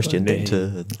 Christian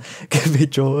Dayton. Give me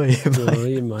joy in my.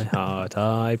 Joy in my heart,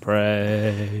 I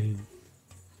pray.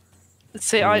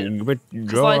 See, because I didn't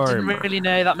really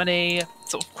know that many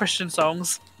sort of Christian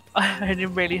songs. I only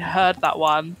really heard that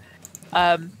one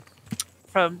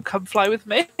from "Come Fly with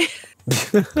Me."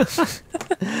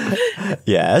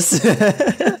 Yes. When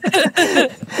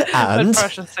And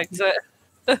Precious sings it.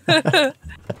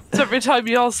 So every time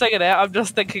you're singing it, I'm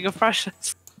just thinking of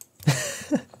Precious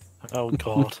oh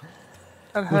god.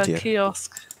 and her dear.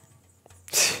 kiosk.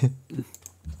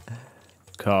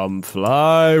 Come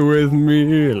fly with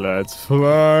me, let's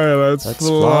fly, let's Let's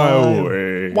fly fly.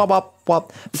 away. wop wop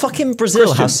wop. Fucking Brazil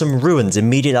Christian. has some ruins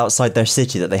immediately outside their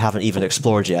city that they haven't even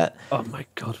explored yet. Oh my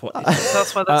god, what is this?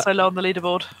 That's why they're so low on the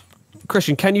leaderboard.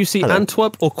 Christian, can you see Hello.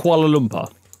 Antwerp or Kuala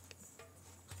Lumpur?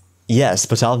 Yes,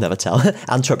 but I'll never tell.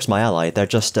 Antwerp's my ally. They're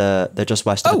just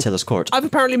west of Oh. Attila's court. I've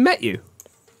apparently met you.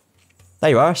 There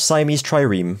you are, Siamese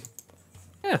trireme.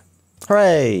 Yeah.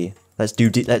 Hooray! Let's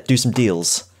do some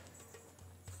deals.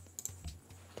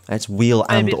 Let's wheel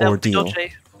Maybe and they'll or be deal.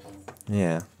 dodgy.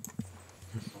 Yeah.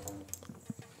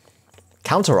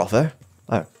 Counter offer.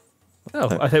 Oh,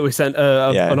 Oh, I think we sent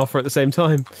Yeah. an offer at the same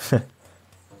time.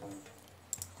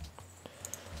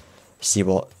 see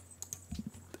what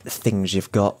things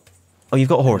you've got. Oh, you've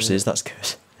got horses. That's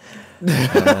good.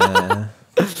 No,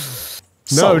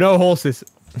 Salt. no horses.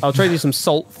 I'll trade you some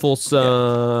salt for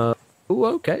some. Ooh,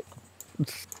 okay.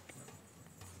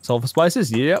 Salt for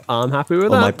spices. Yep, I'm happy with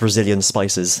All my that. Brazilian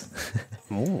spices.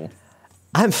 Ooh.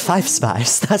 I'm Five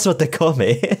Spice. That's what they call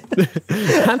me.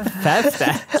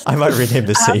 Fair. I might rename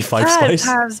the city Five Spice.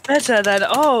 times better than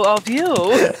all of you.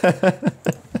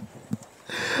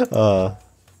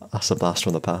 That's a blast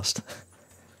from the past.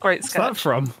 Great What's that sketch.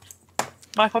 from?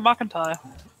 Michael McIntyre.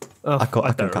 Oh, I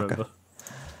don't can remember.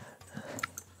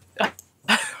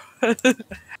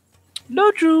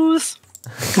 No Jews.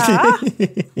 Huh?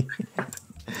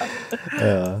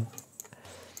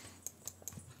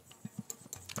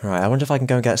 Right, I wonder if I can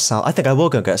go and get I think I will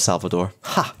go and get Salvador.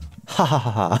 Ha! Ha ha ha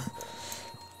ha.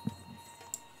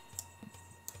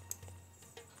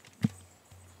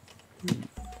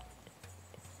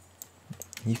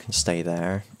 You can stay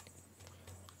there.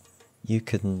 You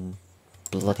can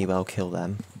bloody well kill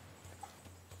them.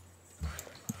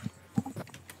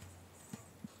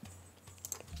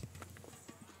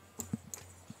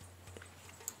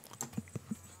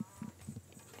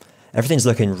 Everything's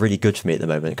looking really good for me at the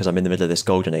moment because I'm in the middle of this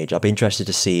golden age. I'll be interested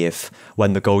to see if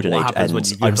when the golden What age happens when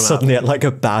ends, you give I'm them suddenly at like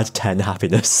a bad 10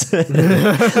 happiness.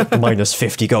 Minus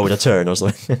 50 gold a turn or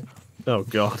something. Oh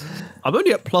god. I'm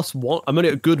only at +1. I'm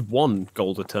only at good 1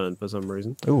 gold a turn for some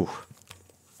reason. Ooh,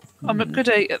 I'm at good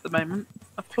 8 at the moment.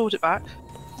 I've clawed it back.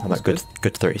 I'm at good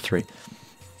 33.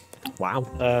 Wow.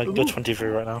 Good 23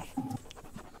 right now.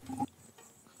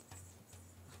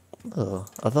 Oh,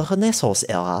 the Renaissance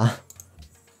era.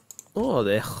 Oh,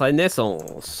 the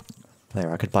Renaissance.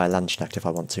 There, I could buy a Landsknecht if I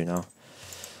want to now.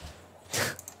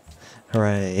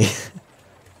 Hooray.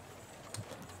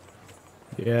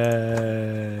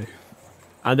 Yay.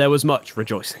 And there was much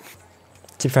rejoicing.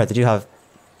 To be fair, they do have...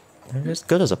 They're as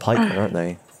good as a pikeman, aren't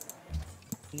they?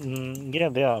 Yeah,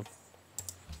 they are.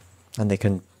 And they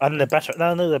can... And they're better.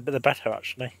 No, they're better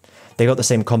actually. They got the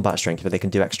same combat strength, but they can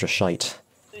do extra shite.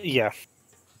 Yeah.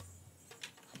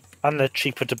 And they're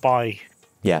cheaper to buy.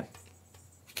 Yeah.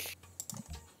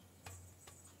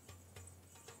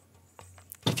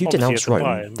 If you Obviously, denounce it's a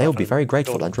buy, Rome, they will be rather very than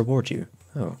grateful gold. and reward you.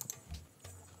 Oh.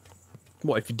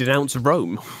 What if you denounce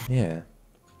Rome? Yeah.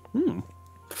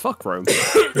 Fuck Rome.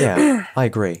 Yeah, I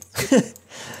agree.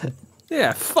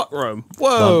 Yeah, fuck Rome.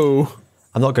 Whoa.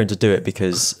 I'm not going to do it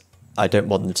because I don't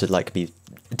want them to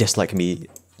dislike me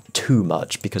too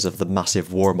much because of the massive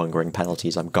warmongering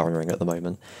penalties I'm garnering at the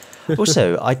moment.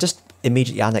 Also, I just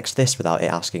immediately annexed this without it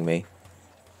asking me.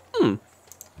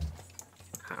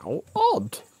 How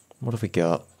odd. What have we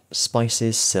got?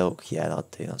 Spices, silk. Yeah, that'll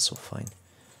do. That's all fine.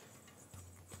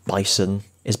 Bison.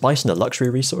 Is bison a luxury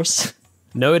resource?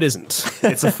 No, it isn't.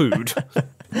 It's a food.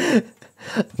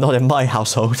 Not in my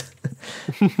household.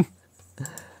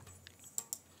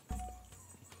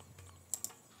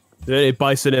 The only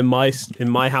bison in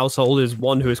my household is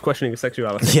one who is questioning his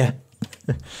sexuality. Yeah.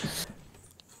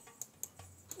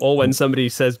 Or when somebody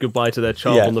says goodbye to their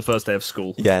child Yeah. on the first day of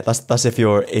school. Yeah, that's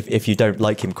if you don't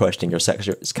like him questioning his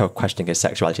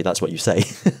sexuality, that's what you say.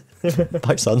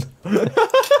 Bye, son.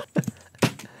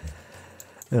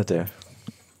 Oh dear.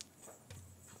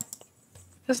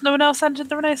 Has no one else entered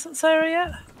the Renaissance area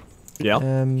yet?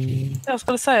 Yeah. Yeah, I was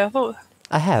going to say, I thought...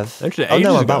 I have. Actually, Oh ages no,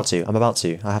 I'm ago. about to. I'm about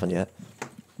to. I haven't yet.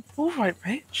 All right,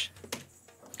 Rich.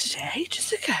 Did it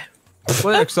ages ago?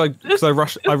 Well, because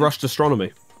I rushed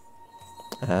astronomy.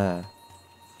 Ah.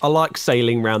 I like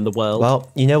sailing around the world. Well,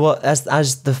 you know what? As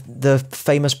the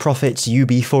famous prophets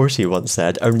UB40 once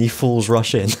said, only fools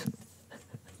rush in.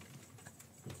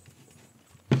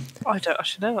 I don't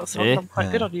actually know. That's not, Eh? I'm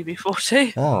quite good on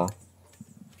UB40. Oh.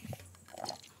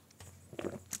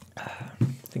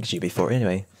 I think it's UB40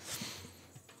 anyway.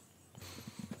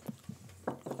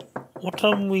 What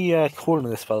time are we calling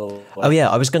this, by the way? Oh yeah,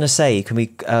 I was going to say, can we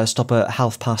stop at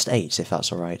 8:30 if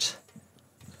that's all right?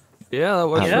 yeah, that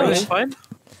works Oh, Yeah, for me. that's fine.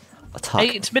 Attack.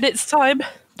 8 minutes time.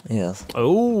 Yes.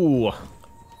 Oh.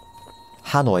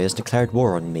 Hanoi has declared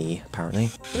war on me, apparently.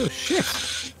 Oh, shit.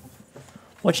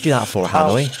 What'd you do that for, How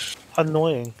Hanoi?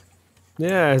 annoying.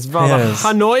 Yeah, it's rather Yes.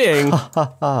 annoying.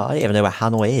 I don't even know where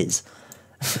Hanoi is.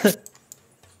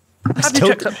 Have still-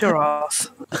 you checked up your ass?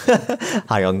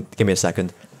 Hang on, give me a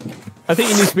second. I think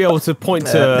you need to be able to point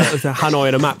to Hanoi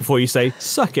on a map before you say,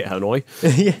 suck it, Hanoi.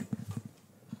 Yeah.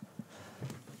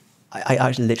 I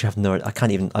actually literally have no. I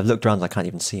can't even. I've looked around. I can't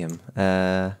even see him.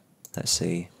 Let's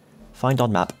see. Find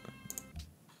on map.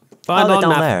 Find they're on down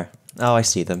map. there. Oh, I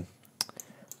see them.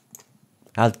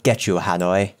 I'll get you,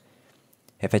 Hanoi.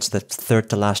 If it's the third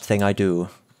to last thing I do.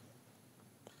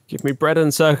 Give me bread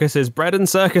and circuses. Bread and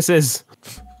circuses.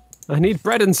 I need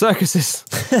bread and circuses.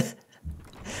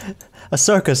 A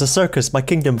circus, my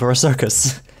kingdom for a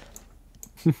circus.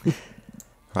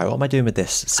 Right, what am I doing with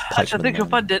this? Actually, I think you'll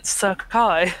find it circa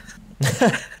high.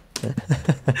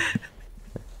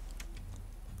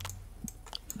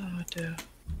 Oh dear.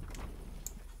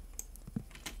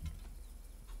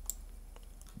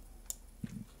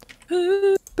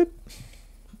 Boop.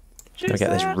 Gonna get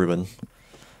this ruin.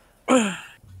 I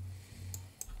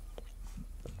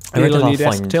reckon You'll I'll need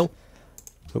find. Estil.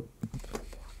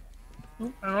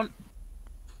 Hang on.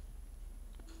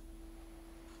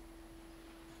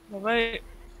 Oh, wait.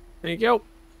 There you go.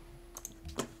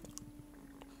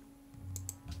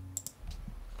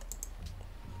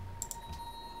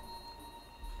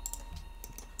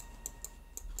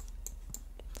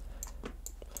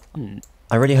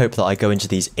 I really hope that I go into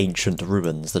these ancient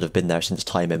ruins that have been there since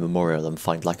time immemorial and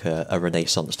find like a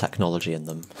Renaissance technology in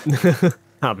them, That'd be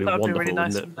That would be wonderful, really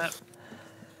nice, wouldn't it? wouldn't it?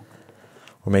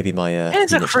 or maybe my.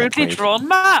 Here's a units crudely upgrade. drawn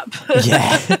map.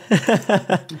 Yeah.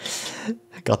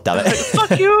 God damn it.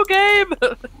 Fuck you, game.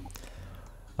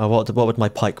 Oh, what would my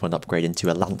pikeman upgrade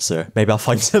into? A lancer? Maybe I'll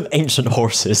find some ancient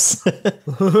horses.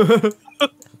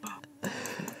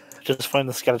 Just find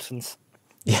the skeletons.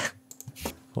 Yeah.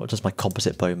 What does my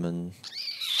composite bowman?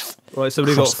 Right,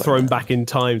 somebody got Crossbow. thrown back in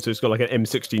time, so it's got like an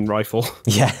M16 rifle,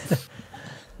 Yeah.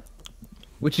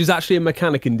 which is actually a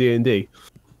mechanic in D&D.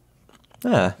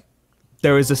 Ah.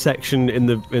 There is a section in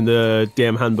the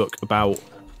DM handbook about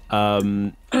I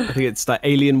think it's like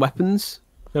alien weapons.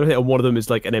 I think one of them is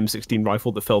like an M16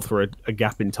 rifle that fell through a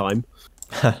gap in time,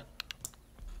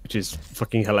 which is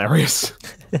fucking hilarious.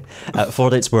 For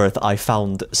what it's worth, I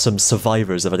found some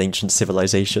survivors of an ancient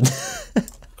civilization.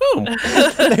 Oh,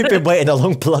 They've been waiting a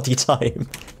long bloody time.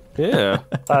 yeah.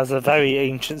 That's a very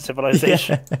ancient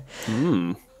civilization.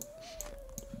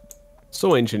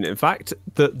 So ancient, in fact,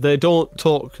 that they don't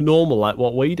talk normal like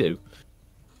what we do.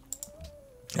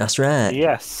 That's right.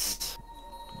 Yes.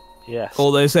 Yes.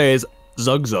 All they say is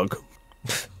zug zug.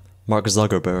 Mark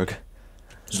Zuckerberg.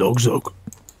 Zug zug.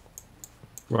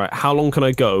 Right, how long can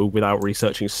I go without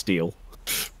researching steel?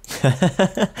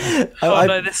 Oh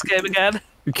no, this game again.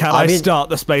 Can I I mean- start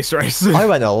the space race? I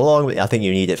went a long way. I think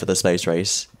you need it for the space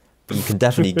race. You can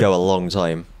definitely go a long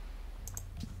time.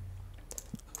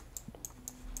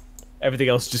 Everything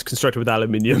else is just constructed with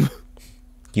aluminium.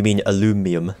 You mean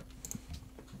aluminum?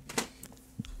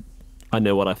 I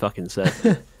know what I fucking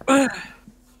said.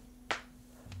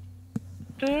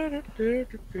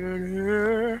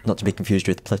 Not to be confused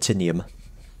with platinum.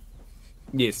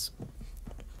 Yes.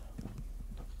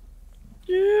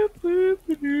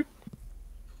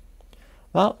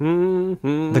 Well,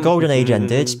 the golden age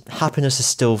ended. Happiness is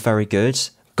still very good.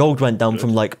 Gold went down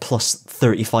from like plus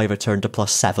 35 a turn to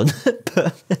plus 7.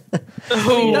 But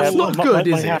That's not good,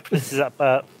 my is it? happiness is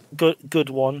up good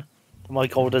 1. My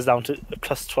gold is down to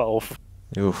plus 12.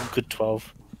 oof. Good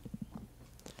 12.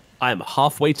 I am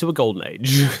halfway to a golden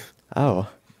age. Oh.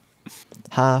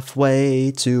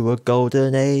 Halfway to a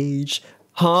golden age.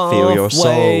 Halfway your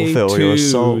soul, feel to your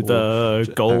soul.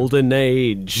 the golden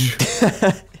age.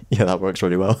 Yeah, that works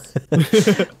really well.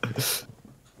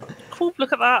 Cool,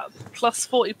 look at that. Plus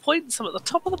 40 points. I'm at the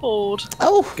top of the board.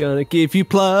 Oh! Gonna give you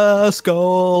plus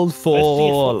gold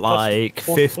for Plus like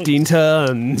 4 15 points.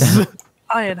 turns.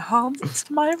 I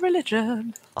enhanced my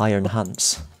religion. Iron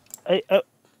Hands. A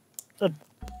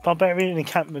barbarian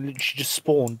encampment literally just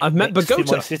spawned. I've met next to my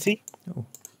Bogota. city.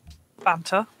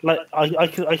 Banter. Like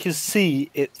I can see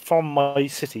it from my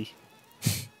city.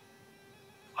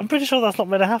 I'm pretty sure that's not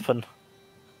meant to happen.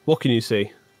 What can you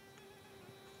see?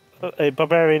 A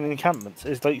barbarian encampment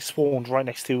is like spawned right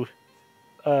next to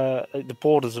like the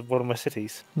borders of one of my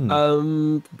cities.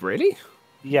 Really?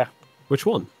 Yeah, Which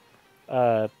one?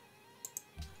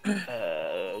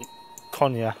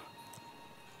 Konya.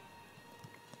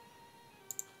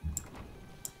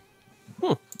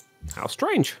 How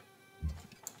strange.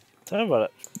 Tell me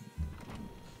about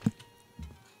it.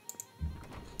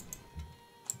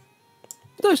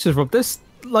 Notice, Rob, there's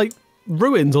like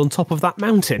ruins on top of that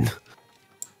mountain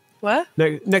Where?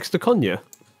 next to Konya.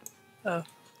 Oh.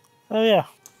 Oh yeah,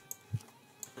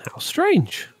 How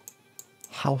strange.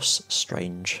 House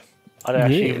Strange. I didn't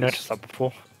actually even Yes. notice that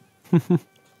before.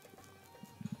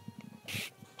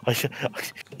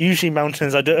 Usually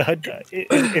mountains,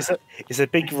 it's a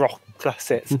big rock.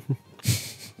 That's it.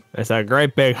 It's a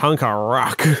great big hunk of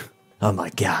rock. Oh my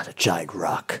god, a giant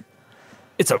rock.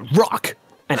 It's a rock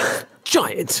and it's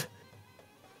giant.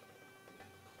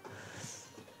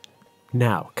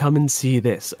 Now, come and see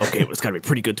this. Okay, well, it's gotta be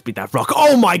pretty good to beat that rock.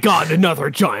 Oh my god, another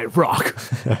giant rock.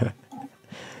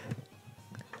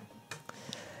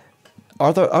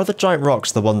 Are the giant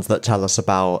rocks the ones that tell us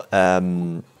about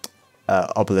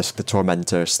Obelisk the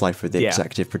Tormentor, Slifer the Yeah.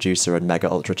 Executive Producer, and Mega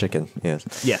Ultra Chicken?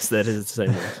 Yes. Yes, that is the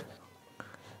same one.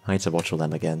 I need to watch all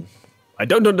them again. I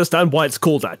don't understand why it's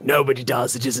called that. Nobody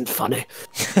does. It isn't funny.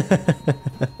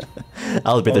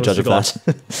 I'll be the judge of Honest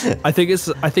that. I think it's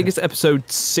episode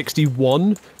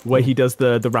 61 where he does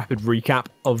the rapid recap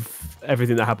of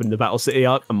everything that happened in the Battle City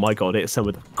arc, and my god, it's some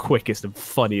of the quickest and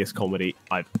funniest comedy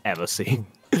I've ever seen.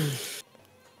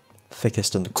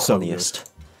 Thickest and So good. corniest.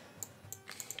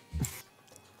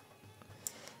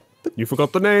 You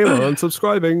forgot the name.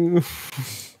 Unsubscribing.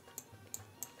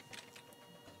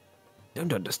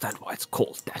 Don't understand why it's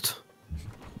called that.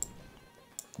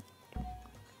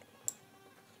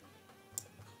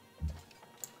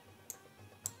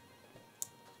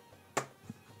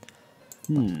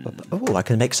 Oh, I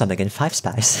can make something in 5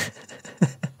 spice.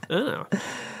 Oh,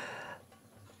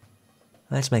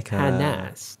 Let's make how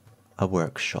nice. a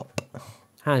workshop.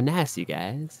 How nice, you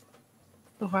guys.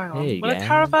 Oh, hang There on. you Will a go.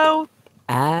 caravel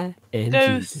I am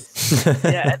go Jesus.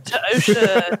 to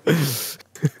Ocean?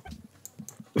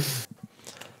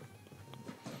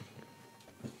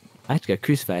 I had to go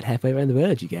crucified halfway around the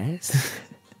world, you guys.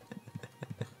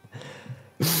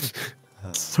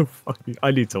 So fucking.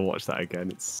 I need to watch that again.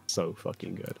 It's so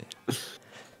fucking good.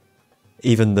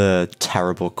 Even the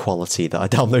terrible quality that I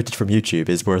downloaded from YouTube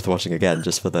is worth watching again,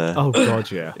 just for the Oh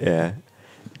god, yeah. yeah,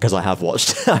 because I have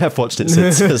watched it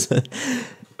since.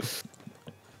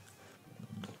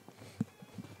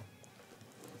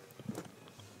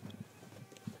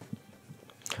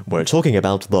 We're talking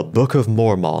about the Book of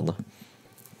Mormon.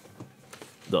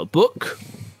 The Book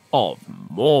of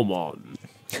Mormon.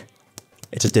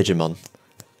 It's a Digimon.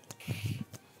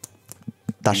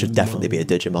 That should definitely be a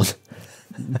Digimon.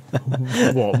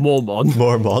 What, Mormon?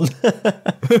 Mormon.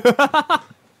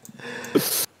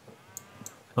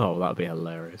 Oh, that'd be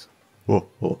hilarious. Whoa,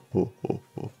 whoa, whoa, whoa,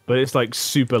 whoa. But it's like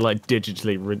super like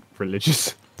digitally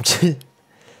religious.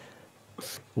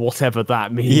 Whatever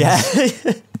that means. Yeah.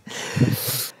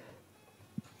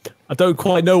 I don't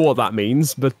quite know what that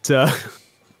means, but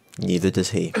Neither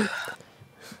does he.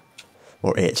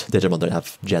 Or it. Digimon don't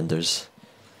have genders.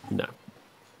 no.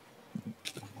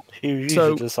 You usually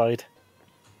So- decide.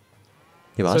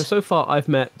 You So asked? so far I've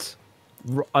met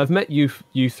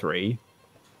you three,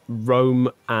 Rome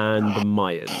and the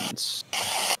Mayans.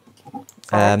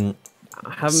 Um,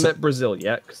 I haven't met Brazil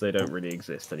yet because they don't really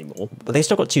exist anymore. but they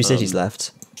still got 2 cities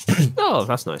left. Oh,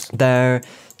 that's nice. They're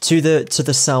to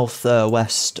the south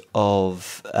west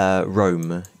of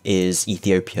Rome is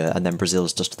Ethiopia, and then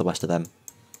Brazil's just to the west of them.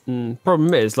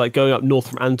 Problem is, like going up north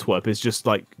from Antwerp is just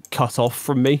like cut off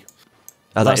from me.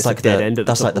 That's it's a like dead end at the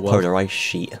that's top like the of the world. polar ice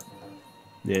sheet.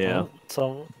 Yeah.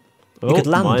 So You could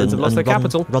land Mayans and, have lost and their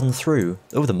capital. run through.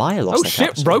 Oh, the Maya lost Oh their shit!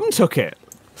 capital. Rome took it.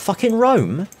 Fucking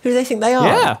Rome? Who do they think they are?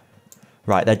 Yeah.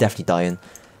 Right, they're definitely dying.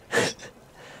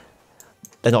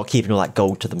 They're not keeping all that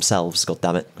gold to themselves, god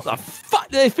damn it. The fuck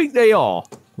do they think they are?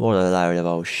 What a load of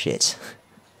old shit.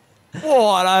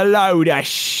 What a load of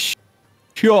shit!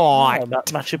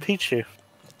 Machu Picchu.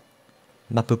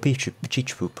 Mapu Picchu,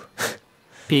 Pichichpoop.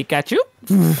 Pikachu.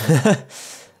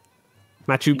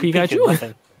 Machu Thinking Pikachu.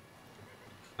 nothing.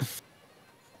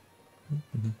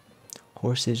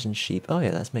 Horses and sheep. Oh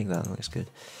yeah, let's make that. Looks good.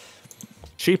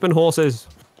 Sheep and horses.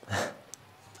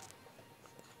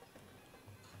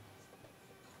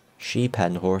 Sheep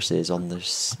and horses on the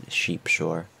sheep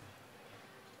shore.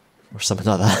 Or something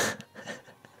like that.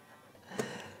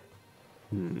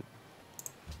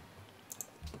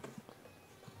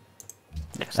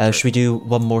 Should we do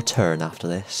one more turn after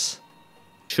this?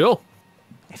 Sure.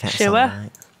 If that's Sure. alright.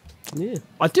 Yeah.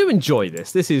 I do enjoy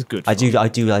this. This is good. I fun.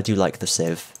 do like the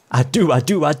Civ. I do. Oh, I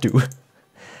do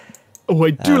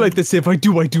like the Civ. I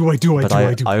do. But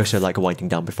I also like winding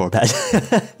down before bed.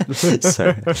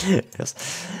 So,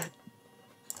 yes.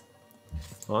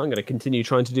 Well, I'm going to continue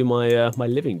trying to do my my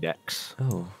living decks.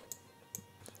 Oh.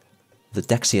 The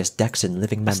dexiest decks in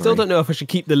living memory. I still don't know if I should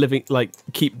keep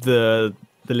the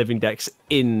living decks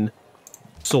in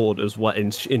sword as well,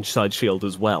 inside shield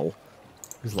as well.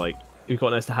 It's like it'd be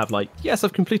quite nice to have like, yes,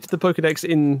 I've completed the Pokedex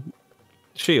in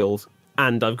shield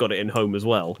and I've got it in home as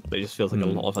well. But it just feels like a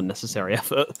lot of unnecessary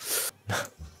effort.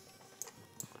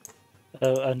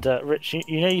 And Rich,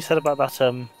 you know you said about that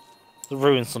the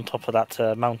ruins on top of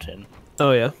that mountain.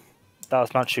 Oh yeah. That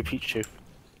was Machu Picchu.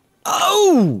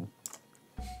 Oh.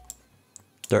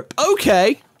 Derp.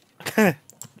 Okay.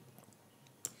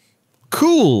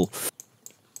 Cool.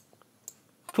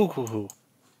 Cool. Cool.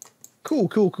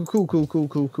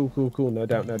 No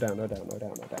doubt.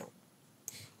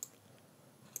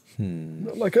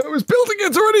 Not like I was building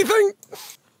it or anything.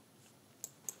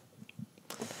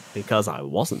 Because I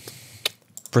wasn't.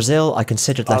 Brazil, I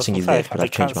considered letting you live, but I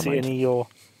I've changed my can't see mind. any of your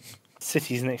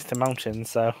cities next to mountains,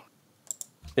 so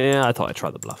Yeah, I thought I'd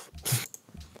try the bluff.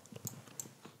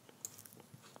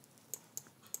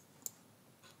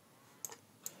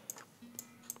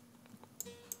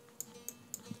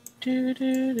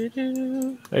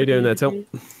 How you doing there, Til?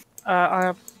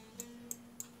 I'm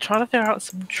trying to figure out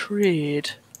some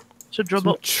trade to drum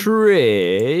up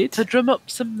Trade.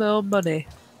 some more money.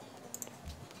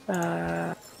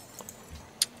 But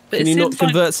Can you not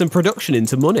convert some production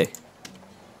into money?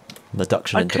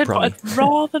 Reduction I into could, but prime. I'd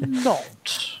rather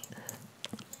not.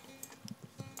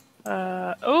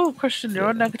 Christian, you're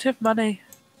on negative money.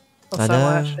 I Also, know.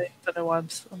 actually, don't know why I'm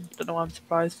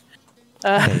surprised.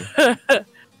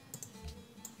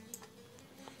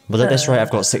 Well, at this rate, I've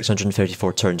got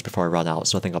 634 turns before I run out,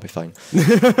 so I think I'll be fine.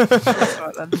 That's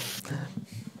right then.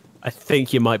 I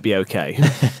think you might be okay.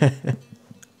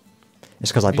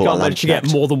 It's because I You bought a can't land manage to get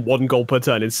check. more than 1 goal per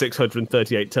turn in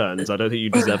 638 turns. I don't think you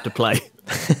deserve to play.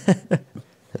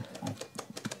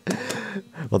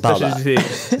 Well, about that.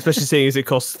 Especially seeing as it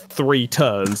costs 3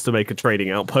 turns to make a trading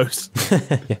outpost.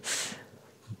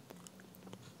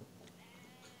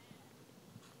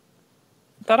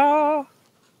 Ta-da!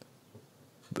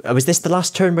 Was this the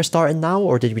last turn we're starting now,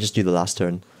 or did we just do the last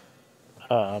turn?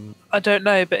 I don't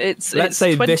know, but it's Let's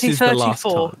say this is the last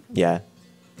 2034. time. Yeah.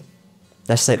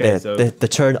 Let's say Okay, the, so- the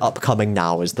turn upcoming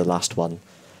now is the last one.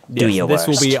 Do Yes, your this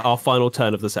worst. will be our final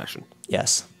turn of the session.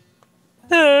 Yes.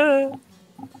 Ah.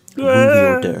 Move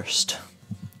your durst.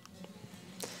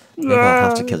 Maybe I'll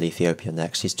have to kill Ethiopia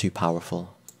next. He's too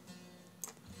powerful.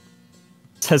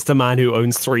 Says the man who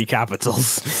owns 3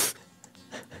 capitals.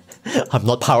 I'm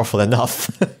not powerful enough.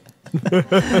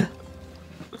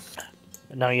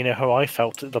 now you know how I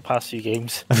felt the past few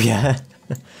games. Yeah.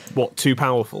 What, too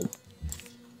powerful?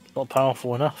 Not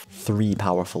powerful enough. 3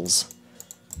 powerfuls.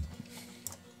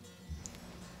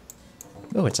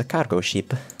 Oh, it's a cargo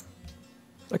ship.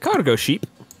 A cargo sheep.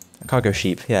 A cargo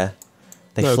sheep, yeah.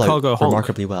 They No, float cargo honk.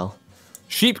 remarkably well.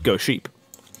 Sheep go sheep.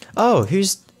 Oh,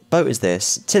 whose boat is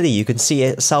this? Tilly, you can see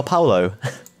it. Sao Paulo.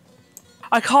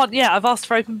 I can't yet. I've asked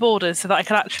for open borders so that I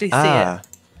can actually see it.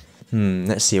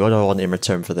 Let's see. What do I want in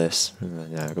return for this?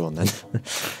 Yeah, go on then.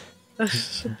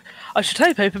 I should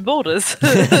hope open borders.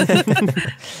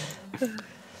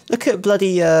 Look at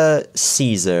bloody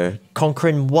Caesar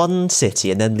conquering one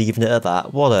city and then leaving it at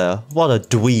that. What a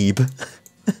dweeb.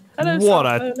 Hello, What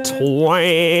a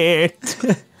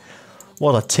twat!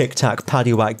 What a tic tac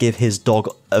paddywhack give his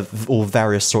dog of all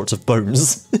various sorts of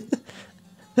bones.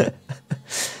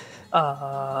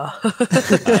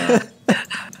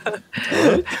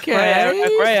 Grey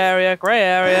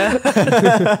area.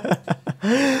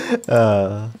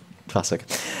 Classic.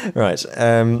 Right.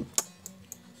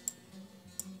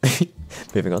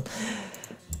 Moving on.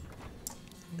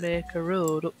 Make a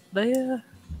road up there.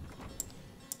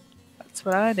 That's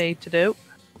what I need to do.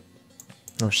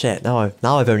 Oh shit! Now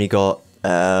I've only got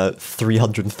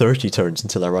 330 turns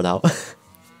until I run out.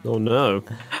 Oh no.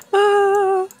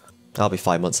 I'll be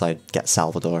 5 months. I get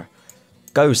Salvador.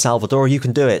 Go Salvador, you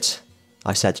can do it.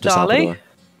 I said to Dali?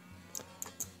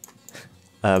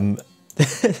 Salvador.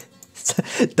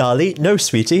 Dali? No,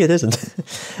 sweetie, it isn't.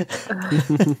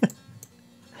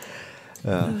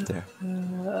 Oh dear.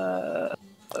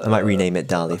 I might rename it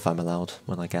Dali if I'm allowed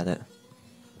when I get it.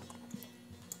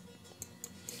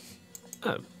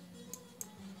 Why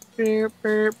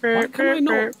can I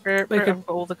not make a...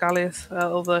 all the galleys,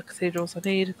 all the cathedrals I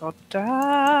need. God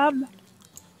damn.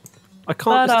 I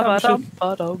can't establish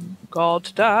a...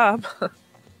 God damn.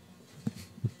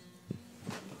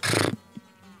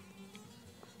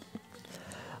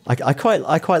 I quite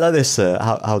like this.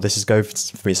 How this is going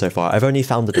for me so far. I've only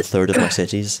founded a third of my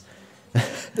cities.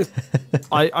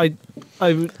 I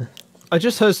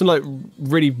just heard some like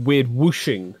really weird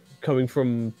whooshing coming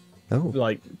from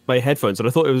like my headphones, and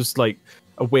I thought it was like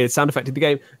a weird sound effect in the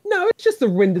game. No, it's just the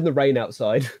wind and the rain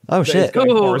outside. Oh that is shit! going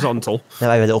horizontal. Now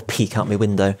I have a little peek out my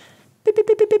window. Beep, beep,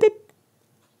 beep, beep, beep, beep.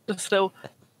 Just still.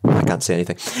 I can't see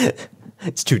anything.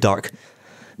 It's too dark.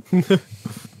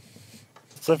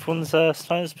 So everyone's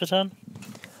science per turn?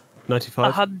 95.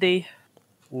 A handy.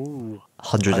 Ooh.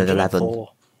 111.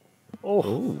 104.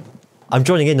 Oh. I'm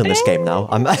joining in on this game now.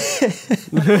 I'm. Now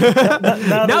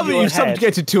Now that you're you've ahead,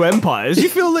 subjugated 2 empires, you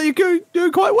feel that you're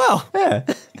doing quite well. Yeah.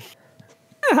 Yeah,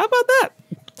 how about that?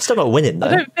 Still not winning though.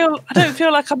 I don't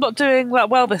feel like I'm not doing that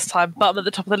well this time, but I'm at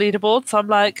the top of the leaderboard, so I'm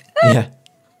like, Yeah.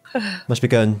 Must be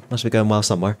going well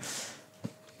somewhere.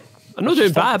 I'm not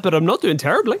doing bad, but I'm not doing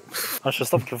terribly. I should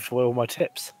stop giving away all my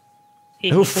tips.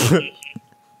 Oof.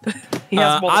 he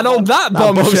has more And than on one. that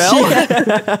bombshell,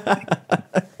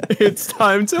 it's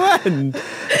time to end.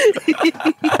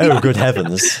 Oh, good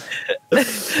heavens.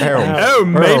 Oh,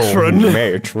 matron.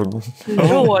 Matron.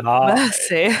 Lord nah.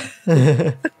 mercy.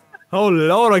 Oh,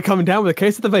 Lord, I'm coming down with a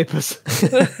case of the vapors,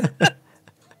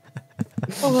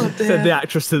 Oh said the dear.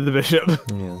 actress to the bishop.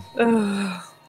 Yeah.